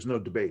there's no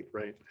debate,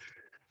 right?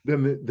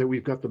 Then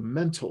we've got the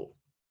mental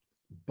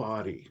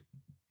body.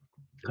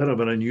 Kind of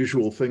an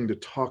unusual thing to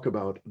talk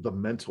about, the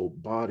mental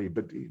body,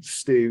 but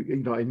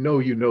I know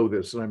you know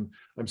this, and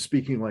I'm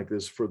speaking like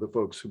this for the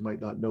folks who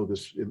might not know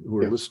this, who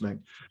are listening.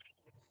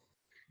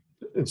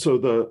 And so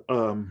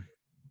the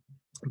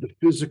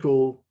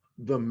physical,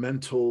 the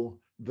mental,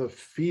 the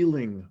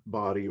feeling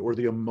body, or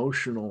the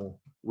emotional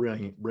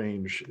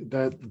range,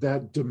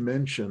 that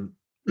dimension,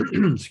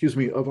 excuse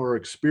me, of our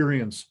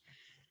experience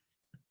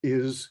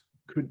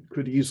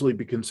could easily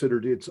be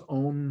considered its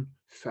own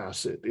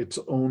facet, its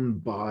own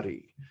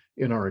body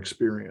in our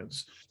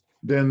experience.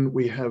 Then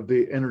we have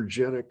the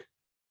energetic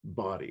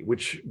body,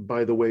 which,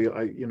 by the way,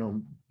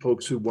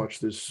 folks who watch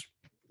this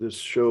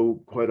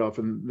show quite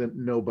often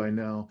know by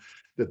now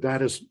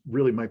that is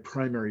really my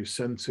primary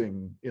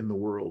sensing in the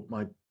world.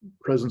 My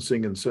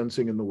presencing and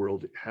sensing in the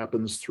world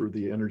happens through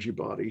the energy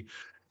body,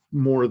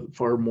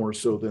 far more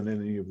so than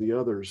any of the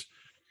others.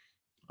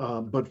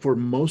 But for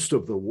most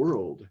of the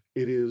world,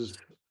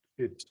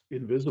 it's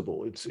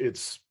invisible.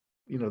 It's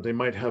they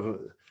might have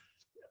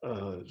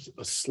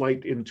a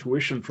slight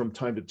intuition from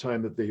time to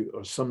time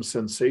that some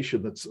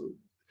sensation that's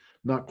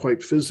not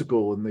quite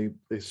physical, and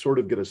they sort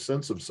of get a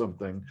sense of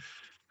something.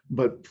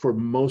 But for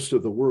most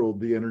of the world,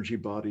 the energy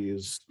body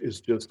is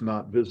just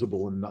not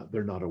visible, and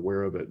they're not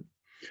aware of it.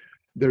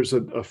 There's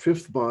a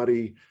 5th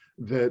body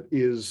that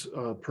is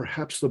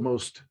perhaps the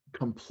most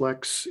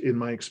complex in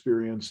my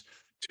experience,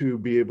 to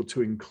be able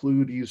to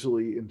include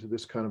easily into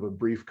this kind of a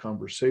brief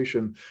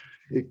conversation.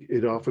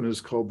 It often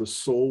is called the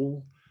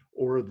soul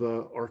or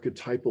the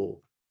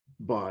archetypal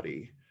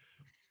body.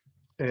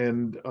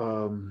 And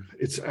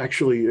it's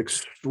actually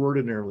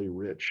extraordinarily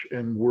rich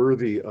and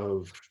worthy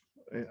of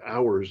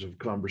hours of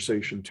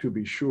conversation, to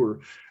be sure.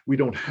 We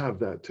don't have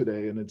that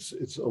today, and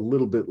it's a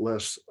little bit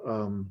less.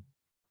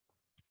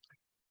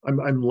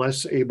 I'm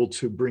less able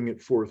to bring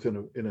it forth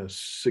in a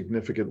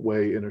significant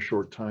way in a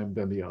short time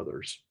than the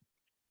others.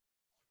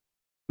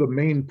 The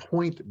main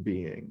point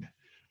being,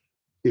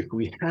 if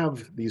we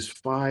have these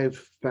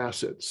 5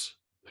 facets,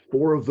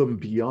 4 of them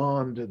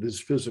beyond this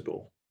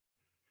physical,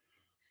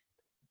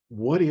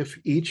 what if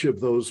each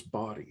of those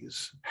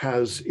bodies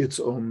has its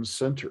own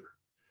center?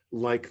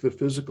 Like the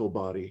physical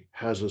body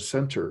has a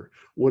center.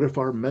 What if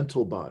our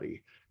mental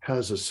body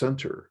has a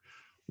center?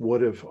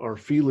 What if our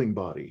feeling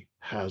body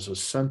has a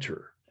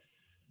center?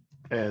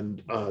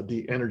 And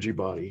the energy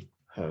body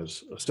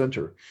has a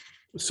center.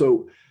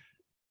 So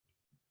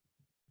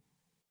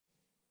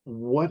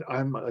what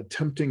I'm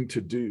attempting to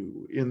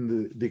do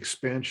in the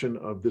expansion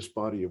of this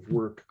body of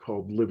work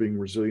called Living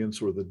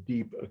Resilience, or the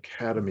Deep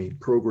Academy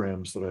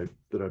programs that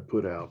I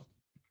put out,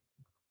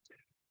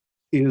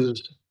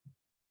 is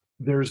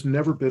there's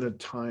never been a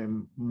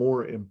time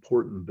more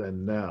important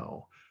than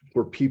now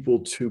for people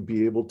to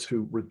be able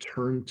to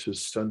return to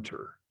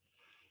center.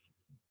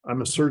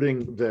 I'm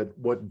asserting that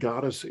what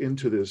got us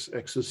into this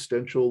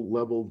existential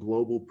level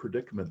global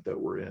predicament that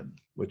we're in,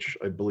 which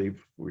I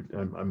believe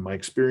my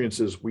experience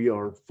is we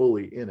are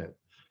fully in it,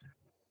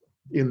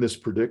 in this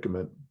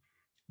predicament,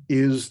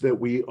 is that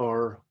we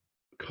are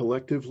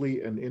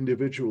collectively and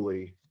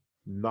individually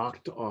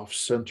knocked off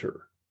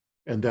center.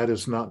 And that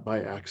is not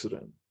by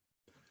accident.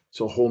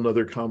 It's a whole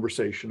nother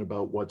conversation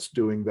about what's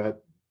doing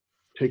that,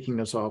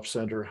 taking us off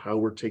center, how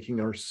we're taking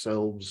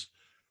ourselves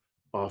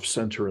off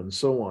center, and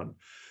so on.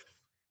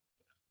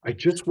 I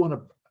just want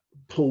to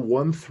pull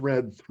one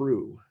thread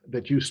through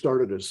that you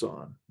started us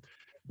on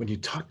when you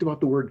talked about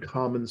the word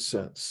common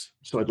sense.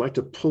 So I'd like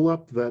to pull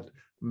up that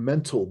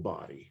mental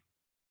body.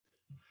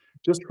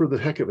 Just for the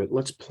heck of it,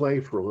 let's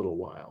play for a little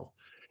while.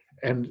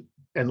 And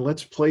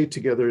let's play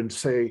together and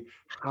say,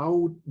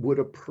 how would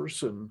a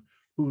person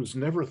who's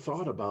never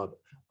thought about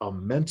a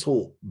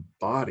mental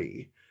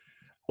body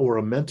or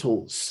a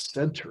mental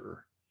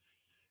center,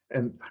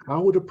 and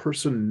how would a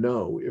person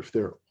know if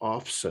they're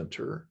off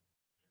center?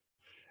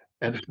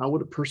 And how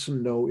would a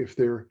person know if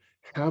they're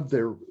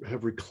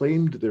have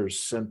reclaimed their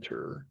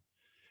center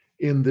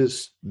in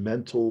this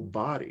mental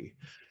body?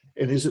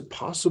 And is it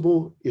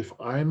possible, if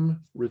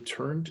I'm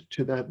returned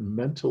to that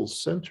mental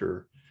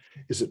center,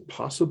 is it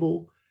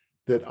possible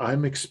that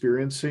I'm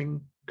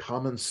experiencing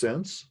common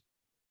sense?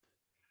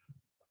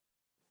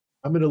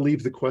 I'm going to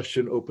leave the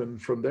question open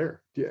from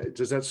there.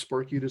 Does that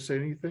spark you to say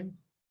anything?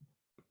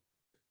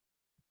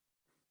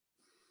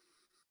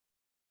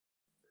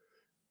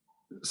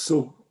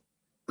 So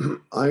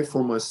I,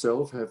 for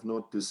myself, have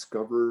not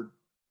discovered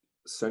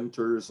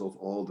centers of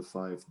all the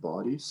 5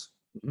 bodies.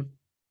 Mm-hmm.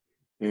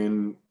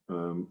 And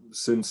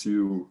since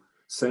you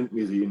sent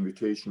me the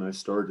invitation, I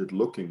started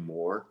looking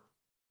more.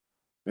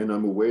 And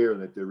I'm aware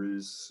that there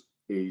is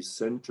a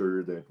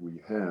center that we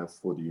have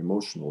for the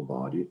emotional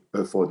body,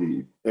 for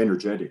the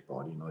energetic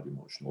body, not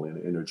emotional,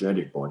 an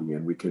energetic body.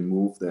 And we can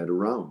move that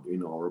around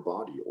in our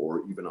body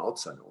or even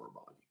outside our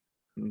body.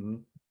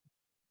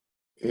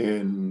 Mm-hmm.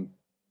 And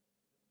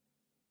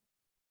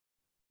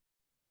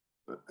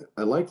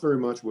I like very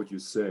much what you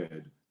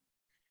said.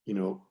 You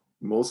know,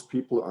 most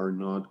people are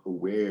not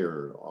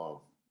aware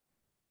of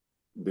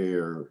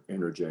their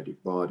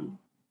energetic body,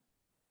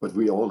 but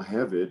we all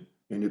have it,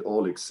 and it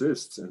all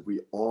exists, and we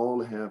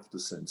all have the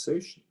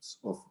sensations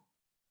of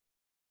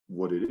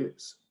what it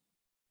is.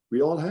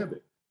 We all have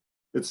it.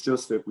 It's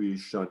just that we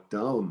shut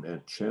down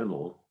that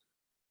channel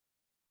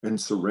and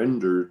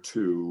surrender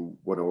to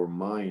what our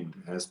mind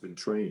has been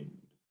trained.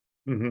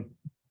 Mm-hmm.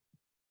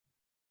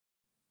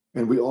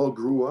 And we all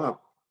grew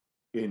up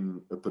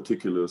in a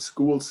particular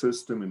school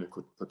system, in a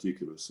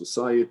particular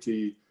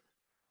society,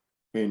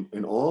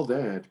 and all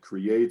that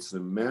creates a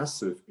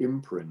massive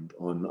imprint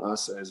on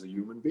us as a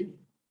human being.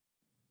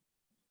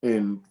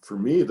 And for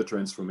me, the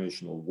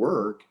transformational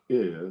work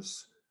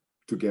is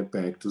to get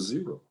back to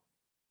zero,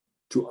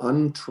 to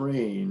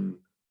untrain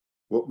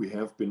what we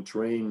have been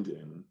trained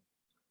in,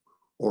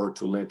 or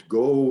to let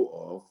go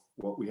of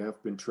what we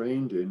have been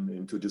trained in,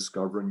 and to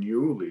discover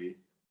newly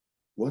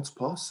what's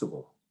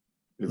possible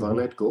if mm-hmm. I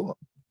let go of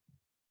it.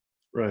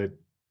 Right.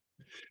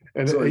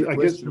 And so I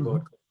guess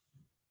about,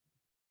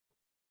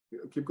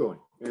 keep going,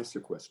 ask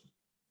your question.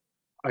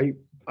 I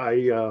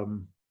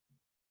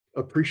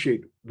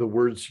appreciate the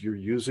words you're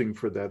using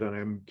for that, and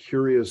I'm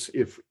curious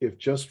if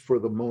just for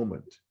the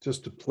moment,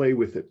 just to play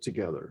with it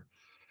together,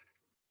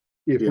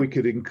 if we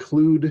could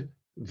include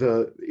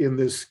in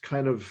this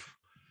kind of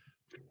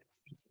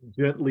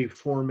gently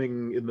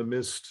forming in the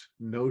mist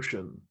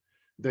notion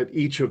that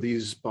each of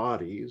these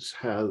bodies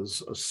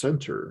has a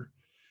center.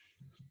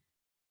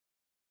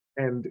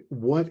 And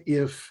what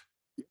if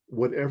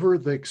whatever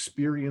the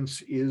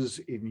experience is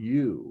in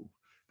you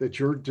that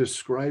you're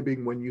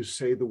describing when you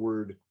say the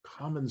word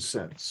common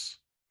sense.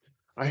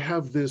 I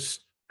have this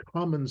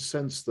common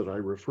sense that I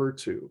refer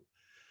to,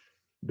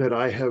 that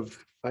I have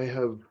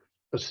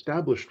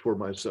established for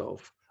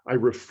myself. I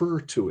refer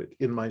to it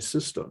in my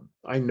system.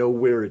 I know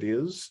where it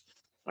is.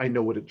 I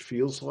know what it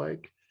feels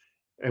like.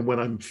 And when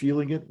I'm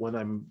feeling it, when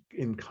I'm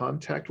in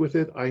contact with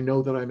it, I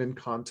know that I'm in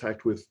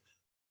contact with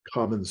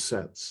common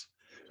sense.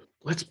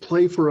 Let's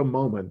play for a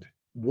moment.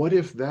 What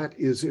if that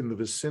is in the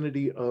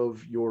vicinity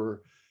of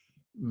your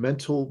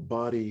mental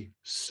body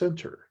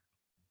center?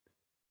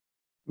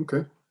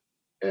 Okay.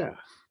 Yeah.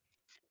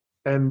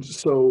 And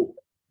so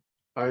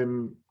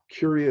I'm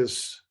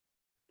curious,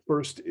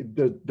 first,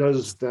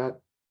 does that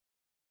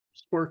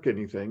spark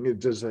anything?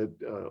 Does that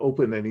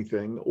open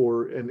anything?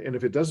 Or, and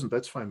if it doesn't,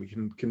 that's fine. We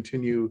can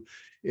continue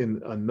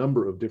in a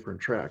number of different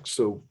tracks.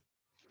 So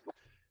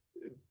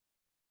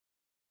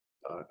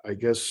I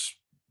guess,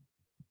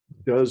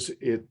 does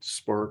it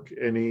spark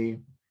any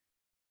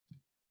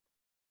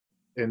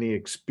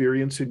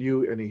experience in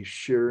you, any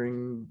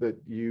sharing that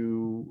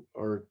you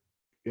are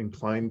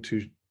inclined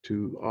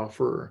to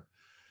offer?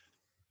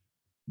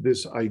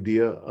 This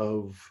idea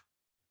of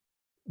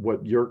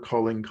what you're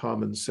calling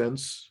common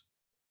sense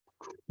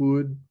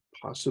could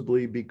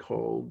possibly be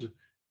called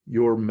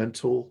your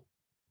mental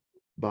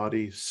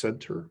body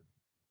center?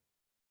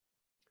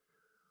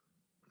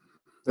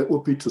 That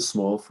would be too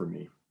small for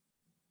me.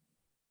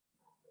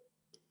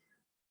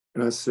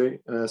 And I say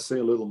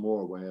a little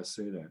more why I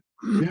say that.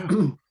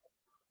 Yeah.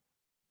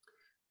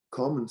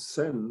 Common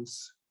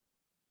sense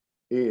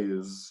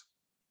is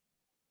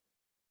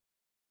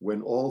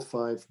when all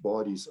five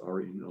bodies are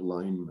in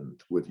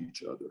alignment with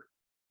each other.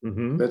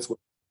 Mm-hmm. That's what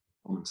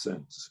common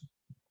sense.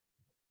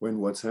 When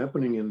what's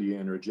happening in the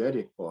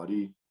energetic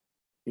body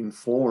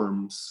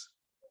informs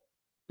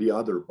the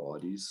other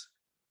bodies,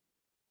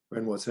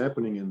 when what's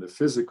happening in the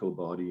physical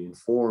body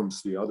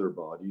informs the other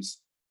bodies,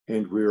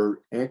 and we're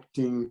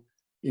acting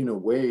in a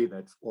way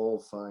that all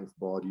five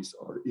bodies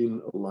are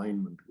in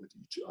alignment with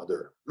each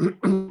other.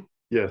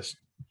 Yes.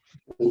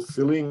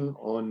 Fulfilling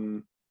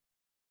on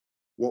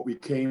what we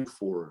came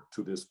for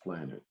to this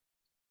planet.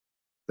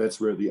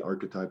 That's where the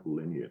archetypal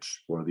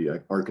lineage or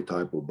the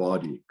archetypal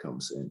body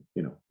comes in.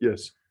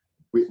 Yes.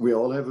 We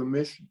all have a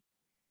mission.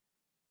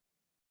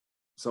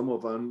 Some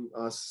of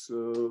us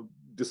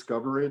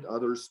discover it,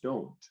 others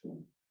don't.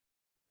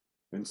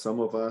 And some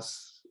of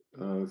us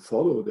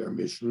follow their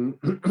mission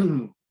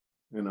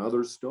and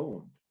others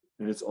don't.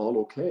 And it's all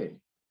okay.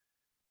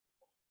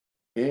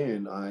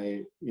 And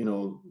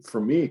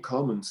for me,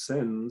 common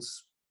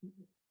sense,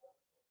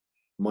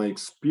 my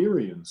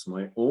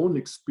own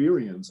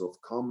experience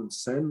of common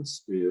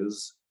sense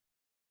is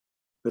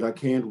that I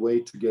can't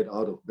wait to get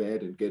out of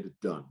bed and get it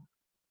done.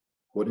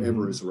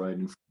 Whatever is right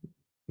in front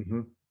of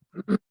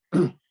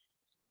me.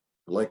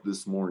 Like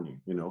this morning,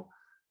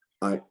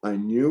 I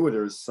knew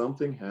there's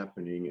something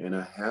happening and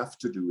I have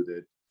to do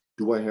that.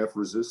 Do I have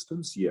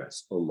resistance?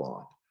 Yes, a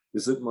lot.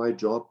 Is it my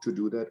job to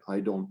do that? I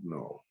don't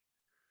know.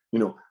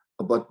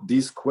 But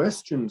these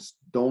questions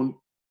don't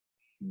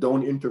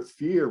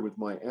interfere with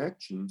my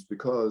actions,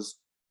 because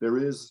there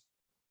is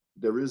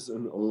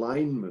an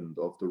alignment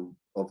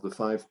of the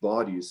five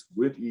bodies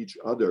with each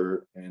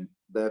other, and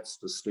that's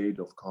the state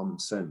of common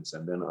sense.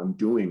 And then I'm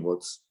doing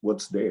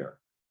what's there.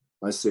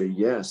 I say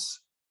yes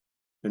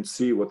and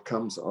see what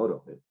comes out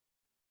of it.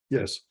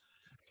 Yes.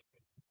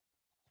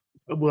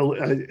 Well,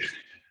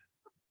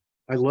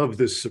 I love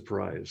this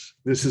surprise.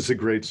 This is a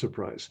great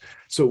surprise.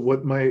 So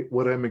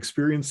what I'm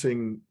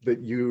experiencing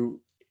that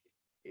you,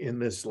 in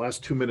this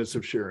last 2 minutes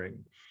of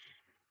sharing,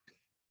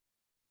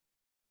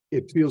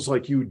 it feels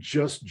like you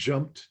just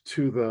jumped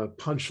to the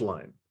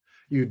punchline.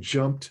 You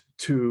jumped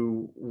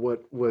to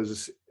what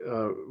was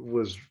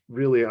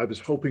really, I was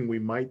hoping we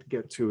might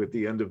get to at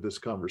the end of this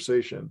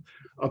conversation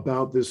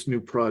about this new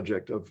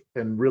project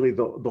and really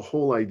the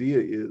whole idea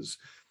is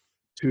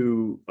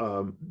to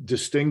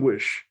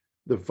distinguish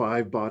the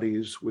five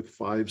bodies with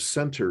five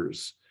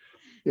centers.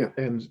 Yeah.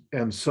 And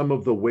some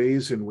of the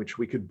ways in which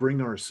we could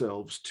bring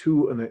ourselves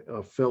to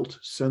a felt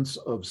sense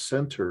of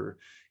center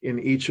in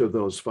each of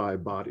those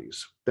five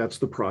bodies. That's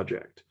the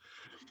project.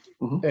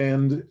 Mm-hmm.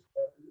 And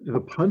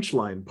the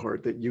punchline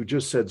part that you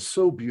just said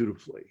so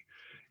beautifully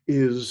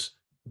is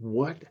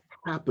what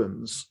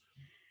happens,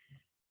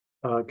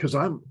 because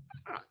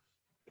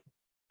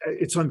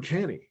it's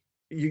uncanny.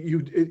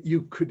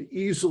 You could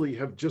easily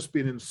have just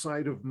been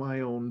inside of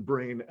my own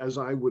brain, as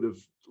I would have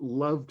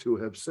loved to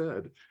have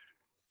said.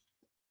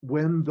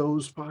 When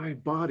those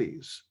five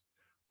bodies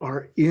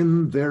are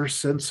in their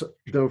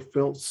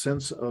felt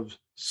sense of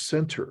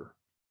center,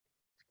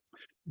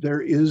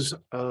 there is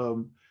a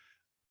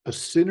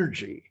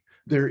synergy.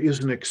 There is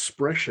an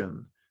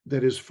expression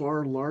that is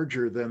far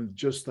larger than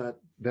just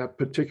that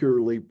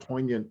particularly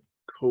poignant,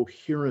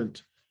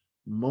 coherent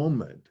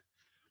moment.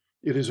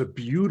 It is a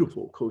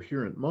beautiful,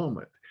 coherent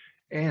moment.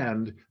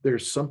 And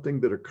there's something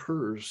that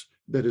occurs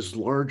that is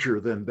larger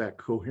than that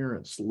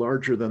coherence,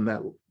 larger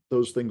than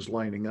those things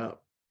lining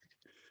up.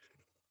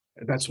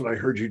 That's what I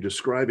heard you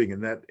describing,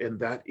 and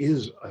that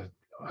is a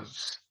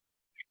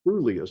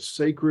truly a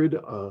sacred,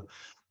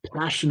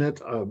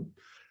 passionate,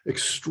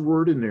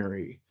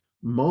 extraordinary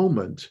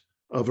moment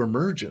of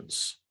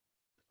emergence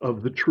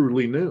of the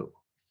truly new.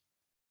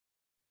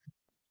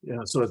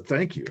 Yeah, so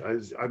thank you.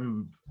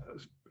 I'm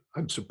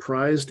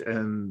surprised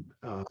and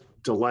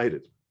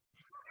delighted.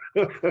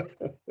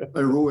 I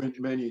ruined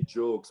many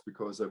jokes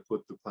because I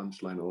put the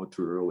punchline out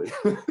too early.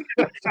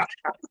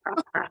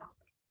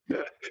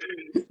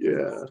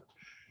 Yeah.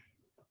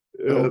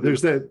 Oh,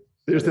 There's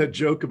that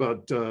joke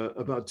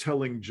about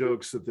telling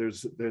jokes, that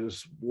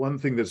there's one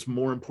thing that's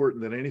more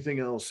important than anything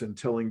else in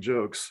telling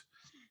jokes: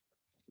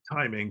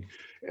 timing.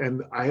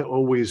 And I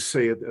always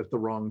say it at the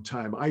wrong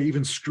time. I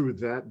even screwed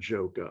that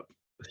joke up.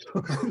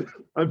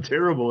 I'm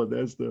terrible at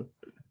that stuff.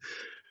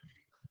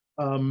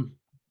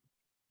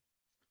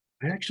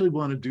 I actually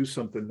want to do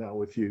something now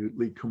with you,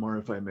 Lee Kumar,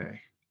 if I may.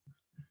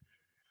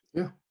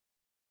 Yeah.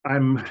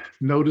 I'm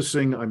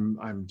noticing,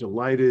 I'm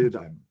delighted,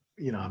 I'm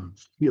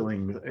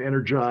feeling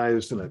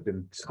energized, and I've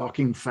been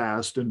talking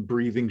fast and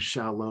breathing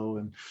shallow,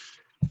 and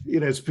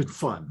it's been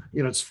fun.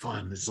 It's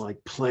fun. It's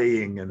like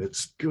playing, and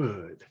it's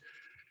good.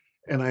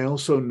 And I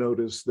also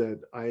notice that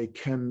I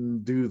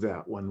can do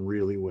that one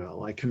really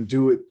well. I can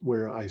do it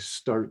where I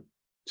start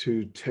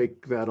to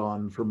take that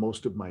on for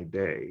most of my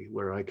day,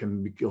 where I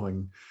can be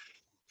going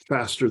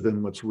faster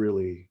than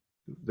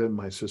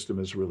my system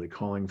is really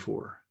calling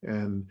for.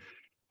 And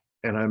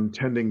I'm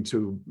tending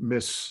to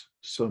miss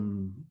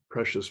some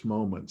precious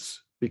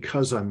moments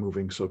because I'm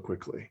moving so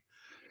quickly,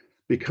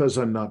 because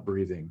I'm not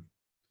breathing,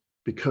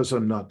 because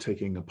I'm not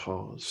taking a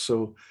pause.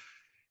 So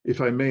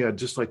if I may, I'd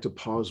just like to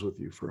pause with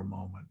you for a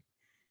moment.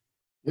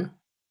 Yeah.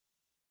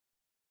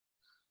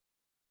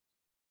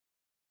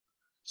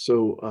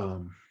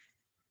 So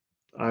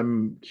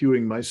I'm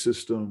cueing my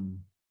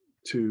system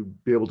to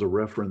be able to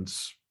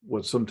reference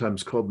what's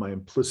sometimes called my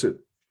implicit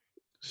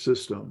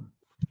system.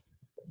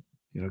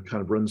 It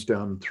kind of runs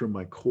down through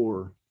my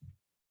core.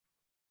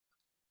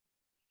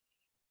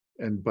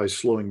 And by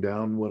slowing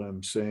down what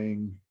I'm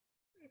saying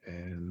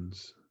and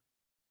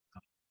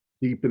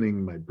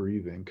deepening my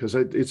breathing, because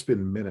it's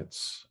been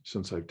minutes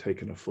since I've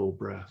taken a full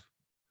breath.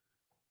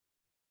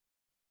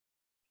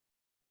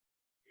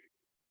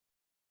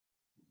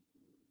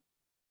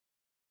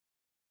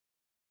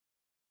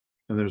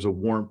 And there's a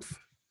warmth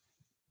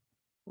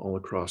all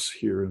across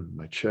here in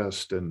my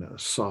chest, and a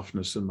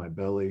softness in my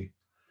belly.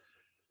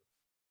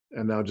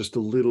 And now just a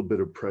little bit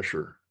of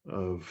pressure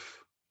of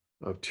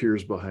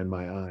tears behind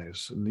my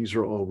eyes. And these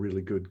are all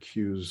really good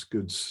cues,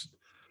 good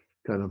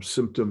kind of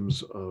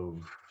symptoms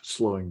of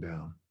slowing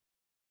down.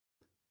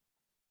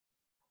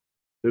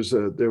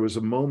 There was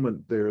a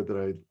moment there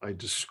that I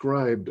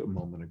described a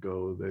moment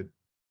ago, that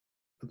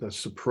the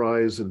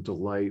surprise and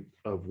delight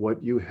of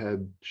what you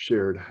had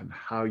shared and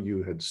how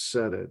you had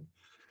said it,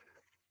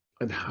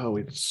 and how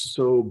it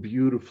so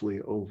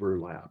beautifully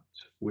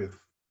overlapped with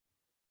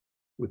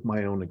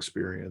my own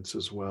experience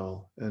as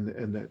well. And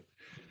that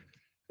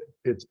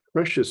it's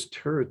precious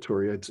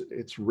territory.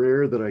 It's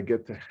rare that I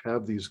get to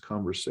have these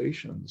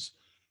conversations,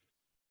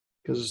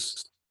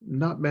 because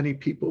not many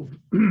people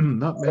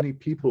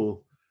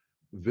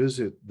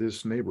visit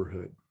this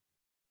neighborhood.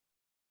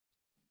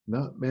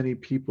 Not many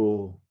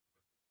people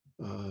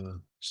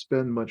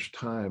spend much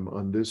time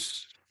on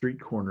this street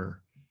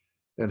corner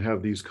and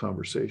have these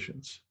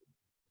conversations.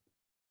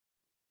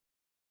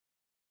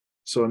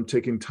 So I'm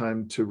taking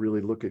time to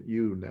really look at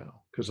you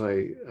now, because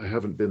I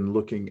haven't been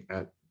looking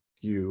at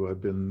you.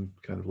 I've been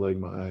kind of letting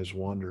my eyes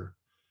wander.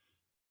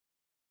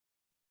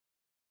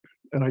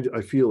 And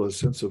I feel a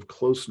sense of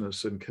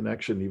closeness and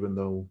connection, even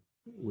though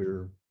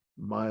we're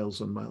miles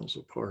and miles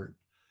apart.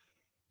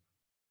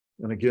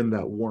 And again,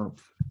 that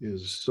warmth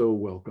is so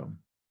welcome.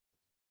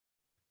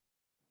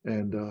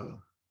 And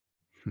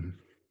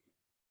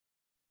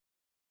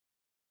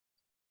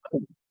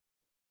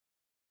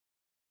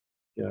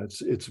yeah,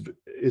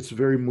 it's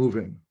very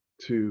moving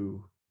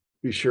to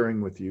be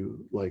sharing with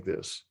you like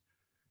this,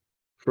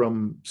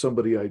 from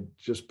somebody I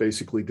just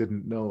basically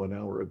didn't know an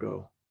hour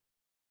ago,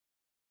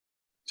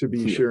 to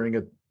be Yeah.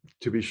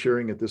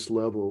 sharing at this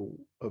level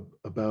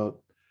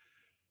about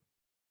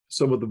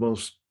some of the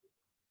most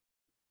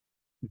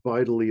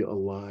vitally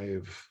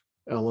alive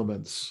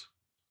elements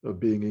of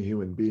being a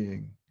human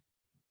being.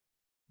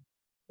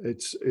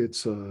 It's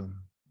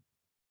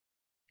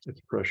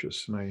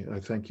precious, and I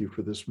thank you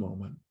for this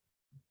moment.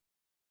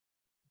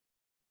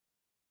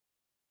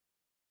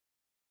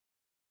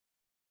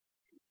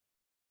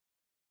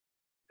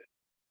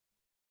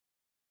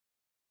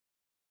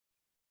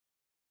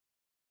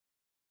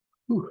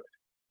 Whew.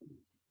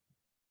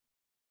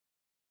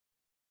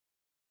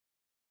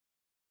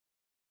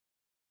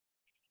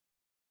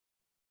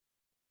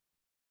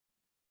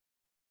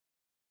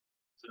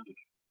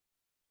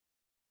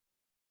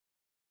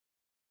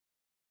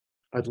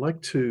 I'd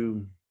like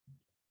to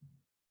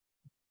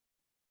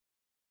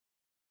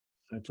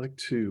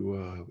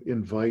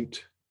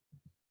invite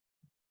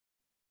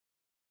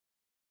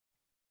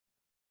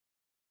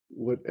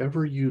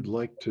whatever you'd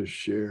like to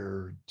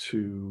share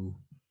to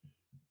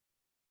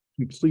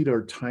complete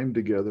our time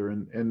together,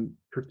 and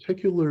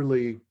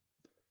particularly,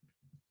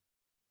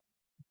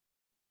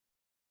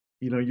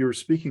 you were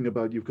speaking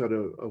about you've got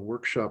a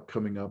workshop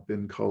coming up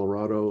in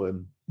Colorado,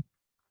 and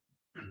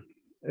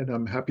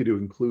I'm happy to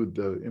include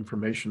the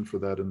information for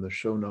that in the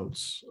show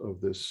notes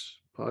of this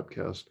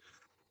podcast.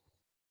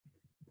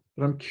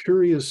 But I'm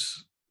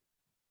curious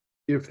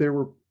if there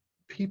were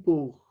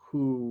people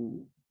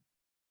who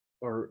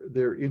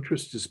their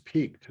interest is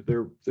piqued.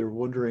 They're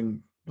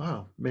wondering,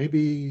 wow,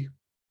 maybe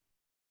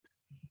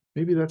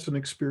that's an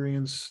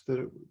experience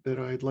that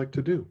I'd like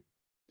to do.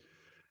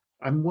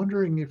 I'm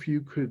wondering if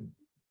you could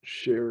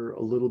share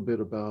a little bit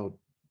about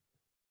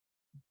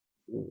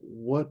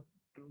what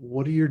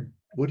are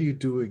you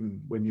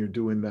doing when you're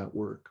doing that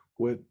work?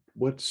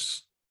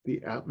 What's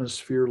the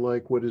atmosphere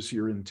like? What is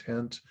your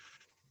intent?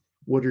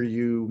 What are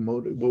you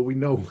well, we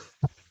know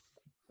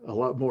a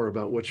lot more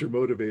about what you're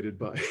motivated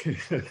by.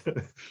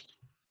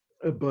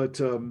 But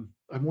I'm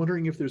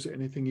wondering if there's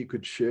anything you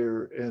could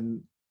share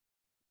and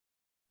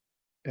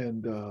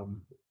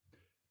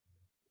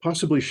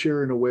possibly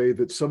share in a way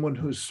that someone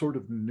who's sort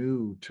of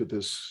new to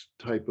this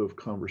type of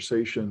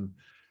conversation,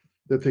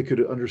 that they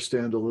could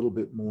understand a little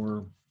bit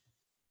more.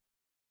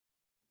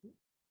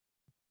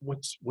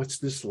 What's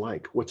this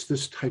like? What's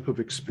this type of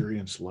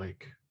experience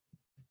like?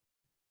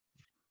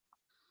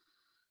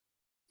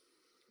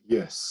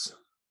 Yes.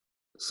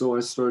 So I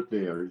start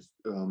there.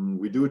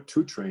 We do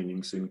 2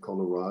 trainings in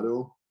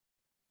Colorado.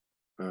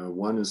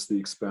 One is the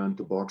Expand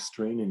the Box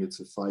training.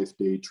 It's a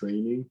 5-day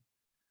training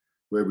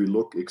where we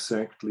look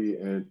exactly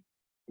at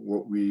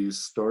what we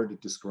started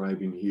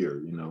describing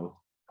here,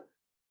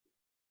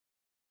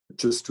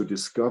 just to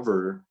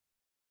discover,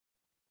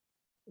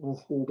 oh,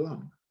 hold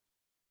on.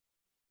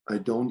 I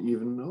don't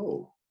even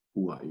know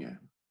who I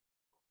am.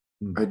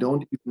 I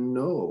don't even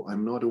know.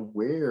 I'm not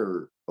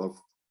aware of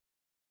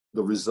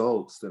the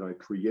results that I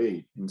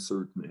create in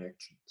certain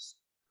actions.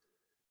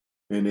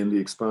 And in the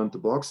Expand the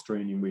Box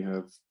training, we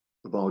have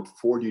about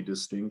 40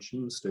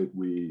 distinctions that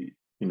we,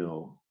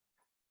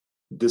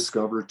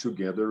 discover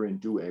together and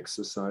do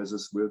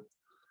exercises with,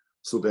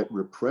 so that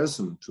we're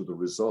present to the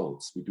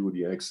results. We do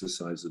the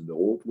exercise in the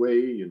old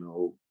way,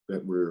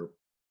 that we're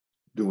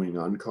doing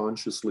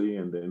unconsciously,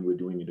 and then we're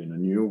doing it in a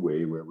new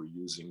way where we're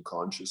using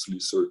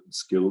consciously certain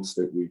skills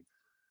that we,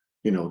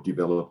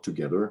 develop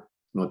together,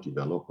 not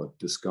develop, but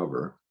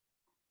discover.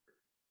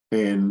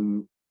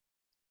 And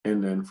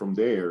then from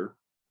there,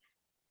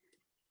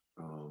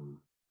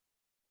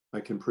 I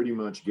can pretty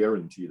much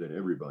guarantee that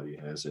everybody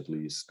has at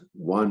least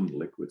one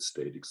liquid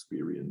state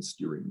experience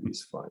during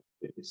these 5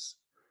 days.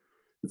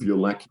 If you're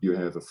lucky, you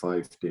have a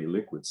 5-day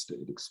liquid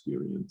state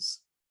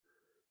experience,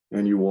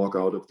 and you walk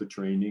out of the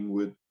training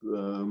with,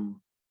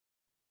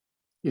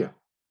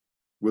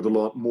 with a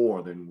lot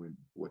more than with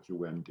what you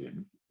went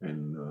in,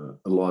 and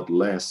a lot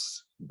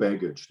less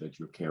baggage that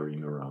you're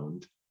carrying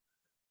around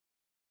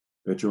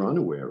that you're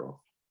unaware of,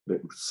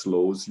 that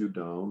slows you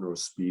down or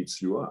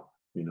speeds you up.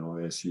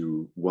 As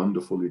you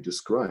wonderfully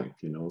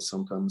described,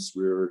 sometimes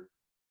we're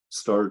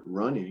start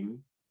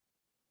running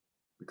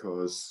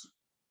because,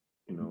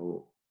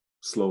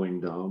 slowing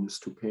down is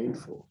too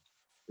painful.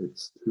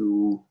 It's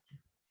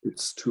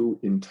too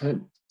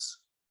intense.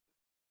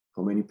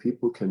 How many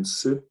people can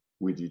sit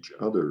with each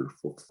other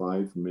for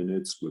 5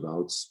 minutes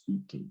without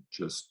speaking,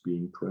 just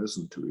being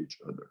present to each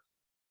other?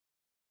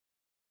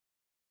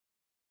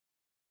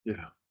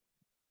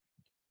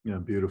 Yeah,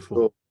 beautiful.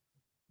 So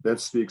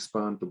that's the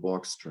Expand the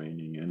Box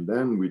training. And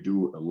then we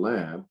do a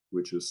lab,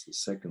 which is the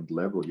second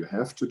level. You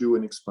have to do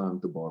an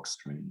Expand the Box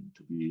training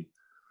to be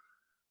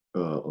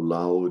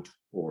allowed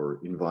or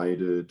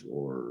invited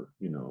or,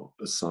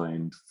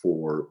 assigned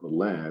for a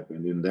lab.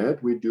 And in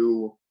that, we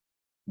do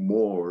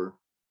more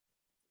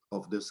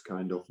of this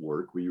kind of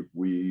work.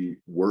 We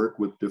work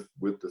with the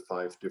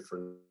 5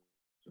 different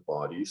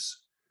bodies.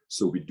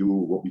 So we do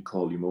what we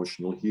call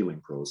emotional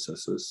healing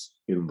processes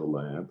in the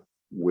lab,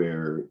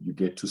 where you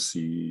get to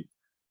see,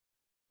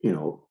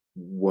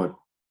 what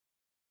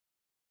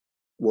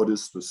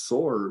is the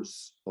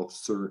source of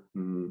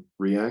certain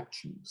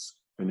reactions.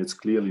 And it's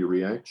clearly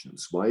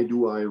reactions. Why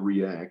do I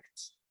react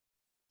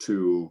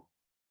to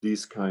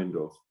these kind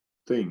of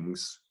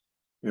things?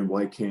 And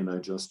why can't I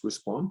just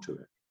respond to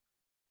it?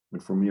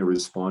 And for me,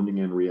 responding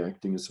and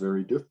reacting is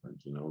very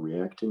different.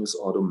 Reacting is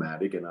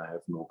automatic and I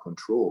have no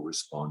control.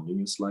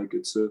 Responding is like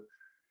it's a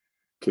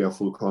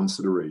careful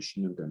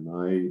consideration, and then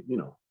I,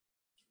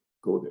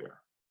 go there.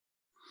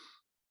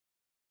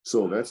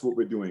 So that's what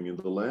we're doing. And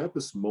the lab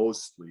is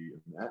mostly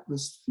an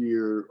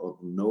atmosphere of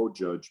no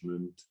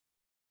judgment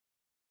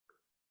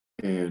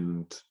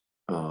and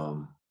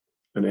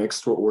an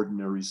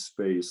extraordinary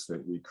space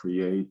that we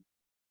create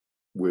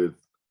with,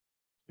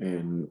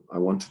 and I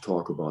want to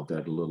talk about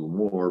that a little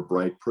more,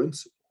 bright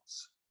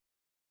principles.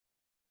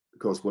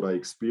 Because what I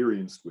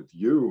experienced with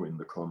you in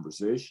the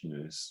conversation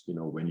is,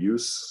 when you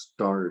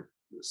start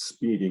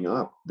speeding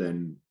up,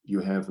 then you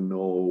have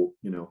no,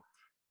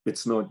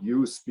 it's not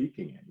you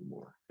speaking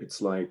anymore. It's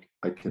like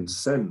I can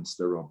sense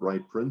there are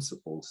bright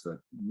principles that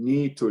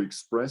need to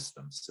express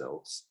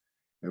themselves.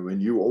 And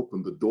when you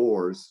open the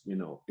doors,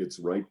 it's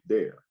right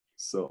there.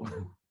 So,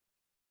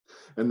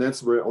 and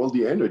that's where all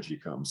the energy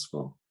comes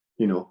from.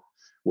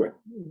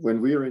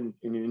 When we're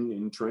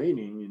in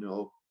training,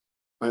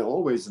 I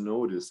always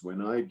notice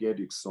when I get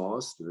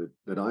exhausted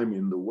that I'm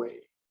in the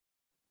way.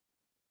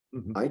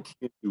 Mhm. I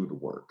can't do the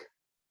work.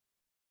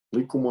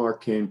 Lee Kumar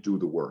can't do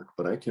the work,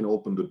 but I can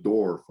open the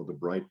door for the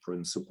Bright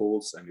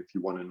Principles. And if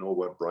you want to know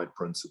what Bright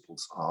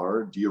Principles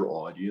are, dear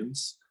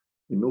audience,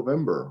 in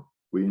November,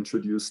 we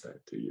introduce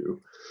that to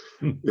you.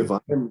 If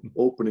I'm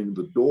opening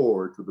the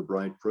door to the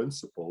Bright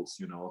Principles,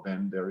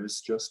 then there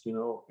is just,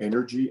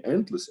 energy,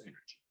 endless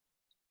energy.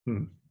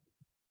 Hmm.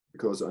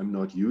 Because I'm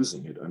not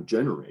using it, I'm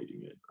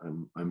generating it.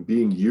 I'm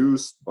being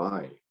used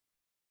by,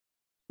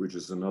 which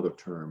is another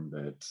term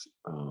that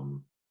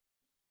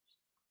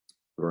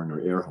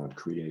Werner Erhard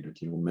created.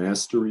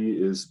 Mastery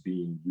is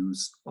being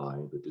used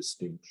by the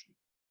distinction.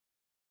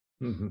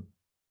 Mm-hmm.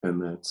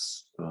 And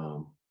that's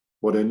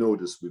what I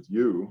noticed with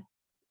you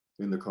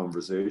in the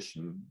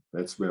conversation.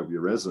 That's where we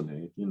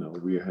resonate.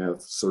 We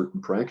have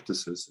certain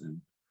practices, and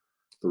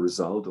the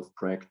result of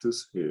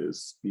practice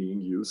is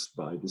being used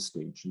by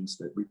distinctions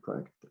that we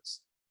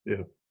practice.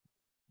 Yeah.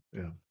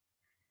 Yeah.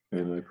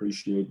 And I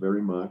appreciate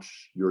very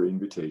much your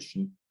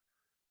invitation.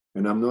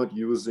 And I'm not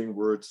using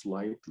words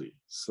lightly.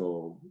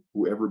 So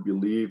whoever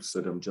believes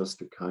that I'm just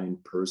a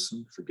kind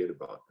person, forget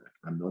about that.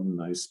 I'm not a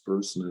nice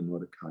person. I'm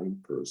not a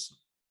kind person.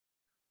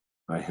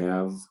 I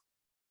have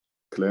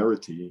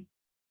clarity,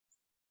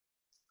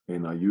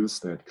 and I use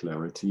that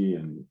clarity,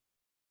 and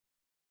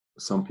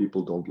some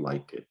people don't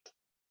like it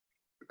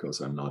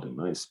because I'm not a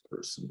nice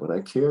person, but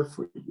I care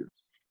for you.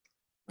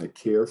 I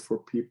care for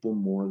people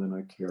more than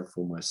I care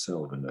for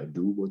myself, and I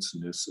do what's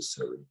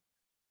necessary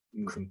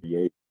to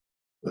create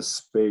a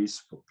space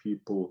for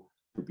people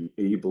to be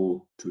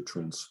able to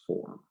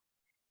transform.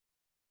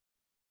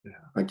 Yeah.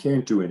 I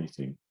can't do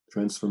anything.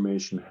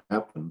 Transformation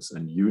happens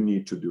and you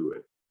need to do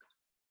it.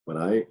 But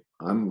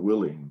I'm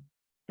willing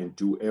and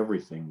do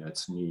everything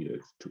that's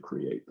needed to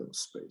create those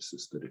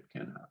spaces that it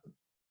can happen.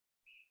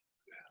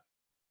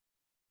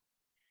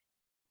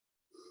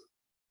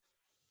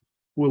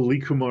 Well,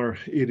 Lee Kumar,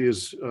 it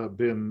has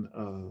been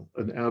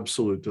an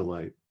absolute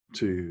delight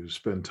to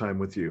spend time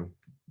with you.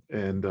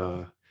 And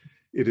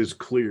it is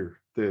clear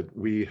that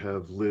we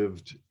have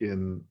lived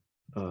in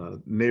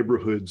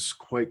neighborhoods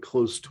quite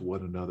close to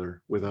one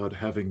another without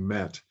having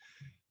met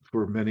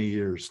for many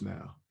years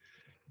now.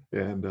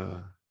 And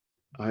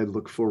I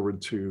look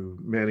forward to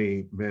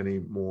many, many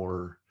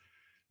more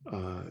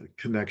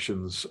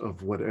connections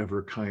of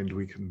whatever kind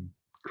we can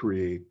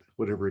create,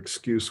 whatever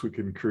excuse we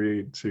can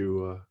create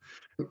to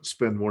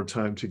spend more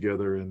time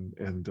together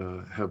and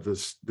have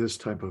this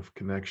type of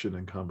connection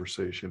and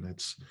conversation.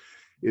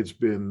 It's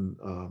been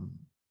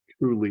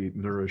truly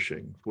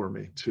nourishing for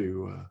me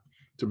to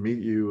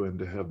meet you and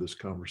to have this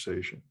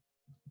conversation.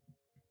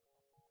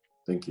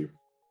 Thank you.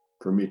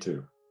 For me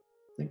too.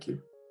 Thank you.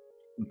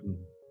 Mm-hmm.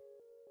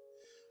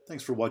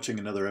 Thanks for watching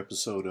another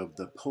episode of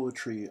the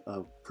Poetry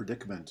of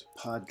Predicament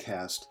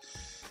podcast,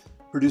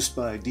 produced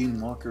by Dean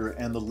Walker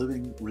and the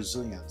Living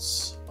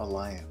Resilience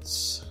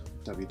Alliance,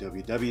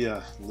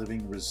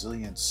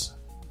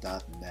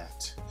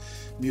 www.livingresilience.net.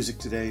 Music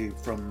today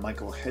from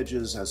Michael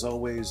Hedges, as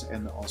always,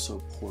 and also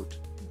Port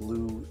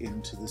Blue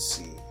Into the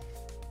Sea.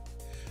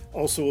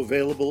 Also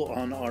available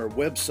on our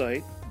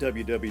website,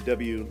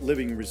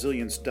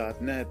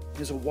 www.livingresilience.net,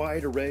 is a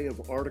wide array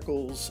of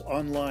articles,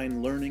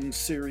 online learning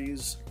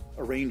series,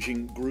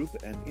 arranging group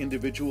and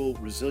individual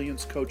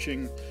resilience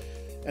coaching,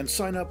 and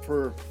sign up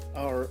for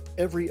our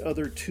every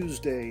other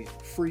Tuesday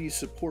free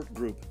support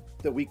group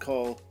that we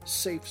call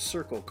Safe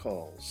Circle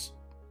Calls.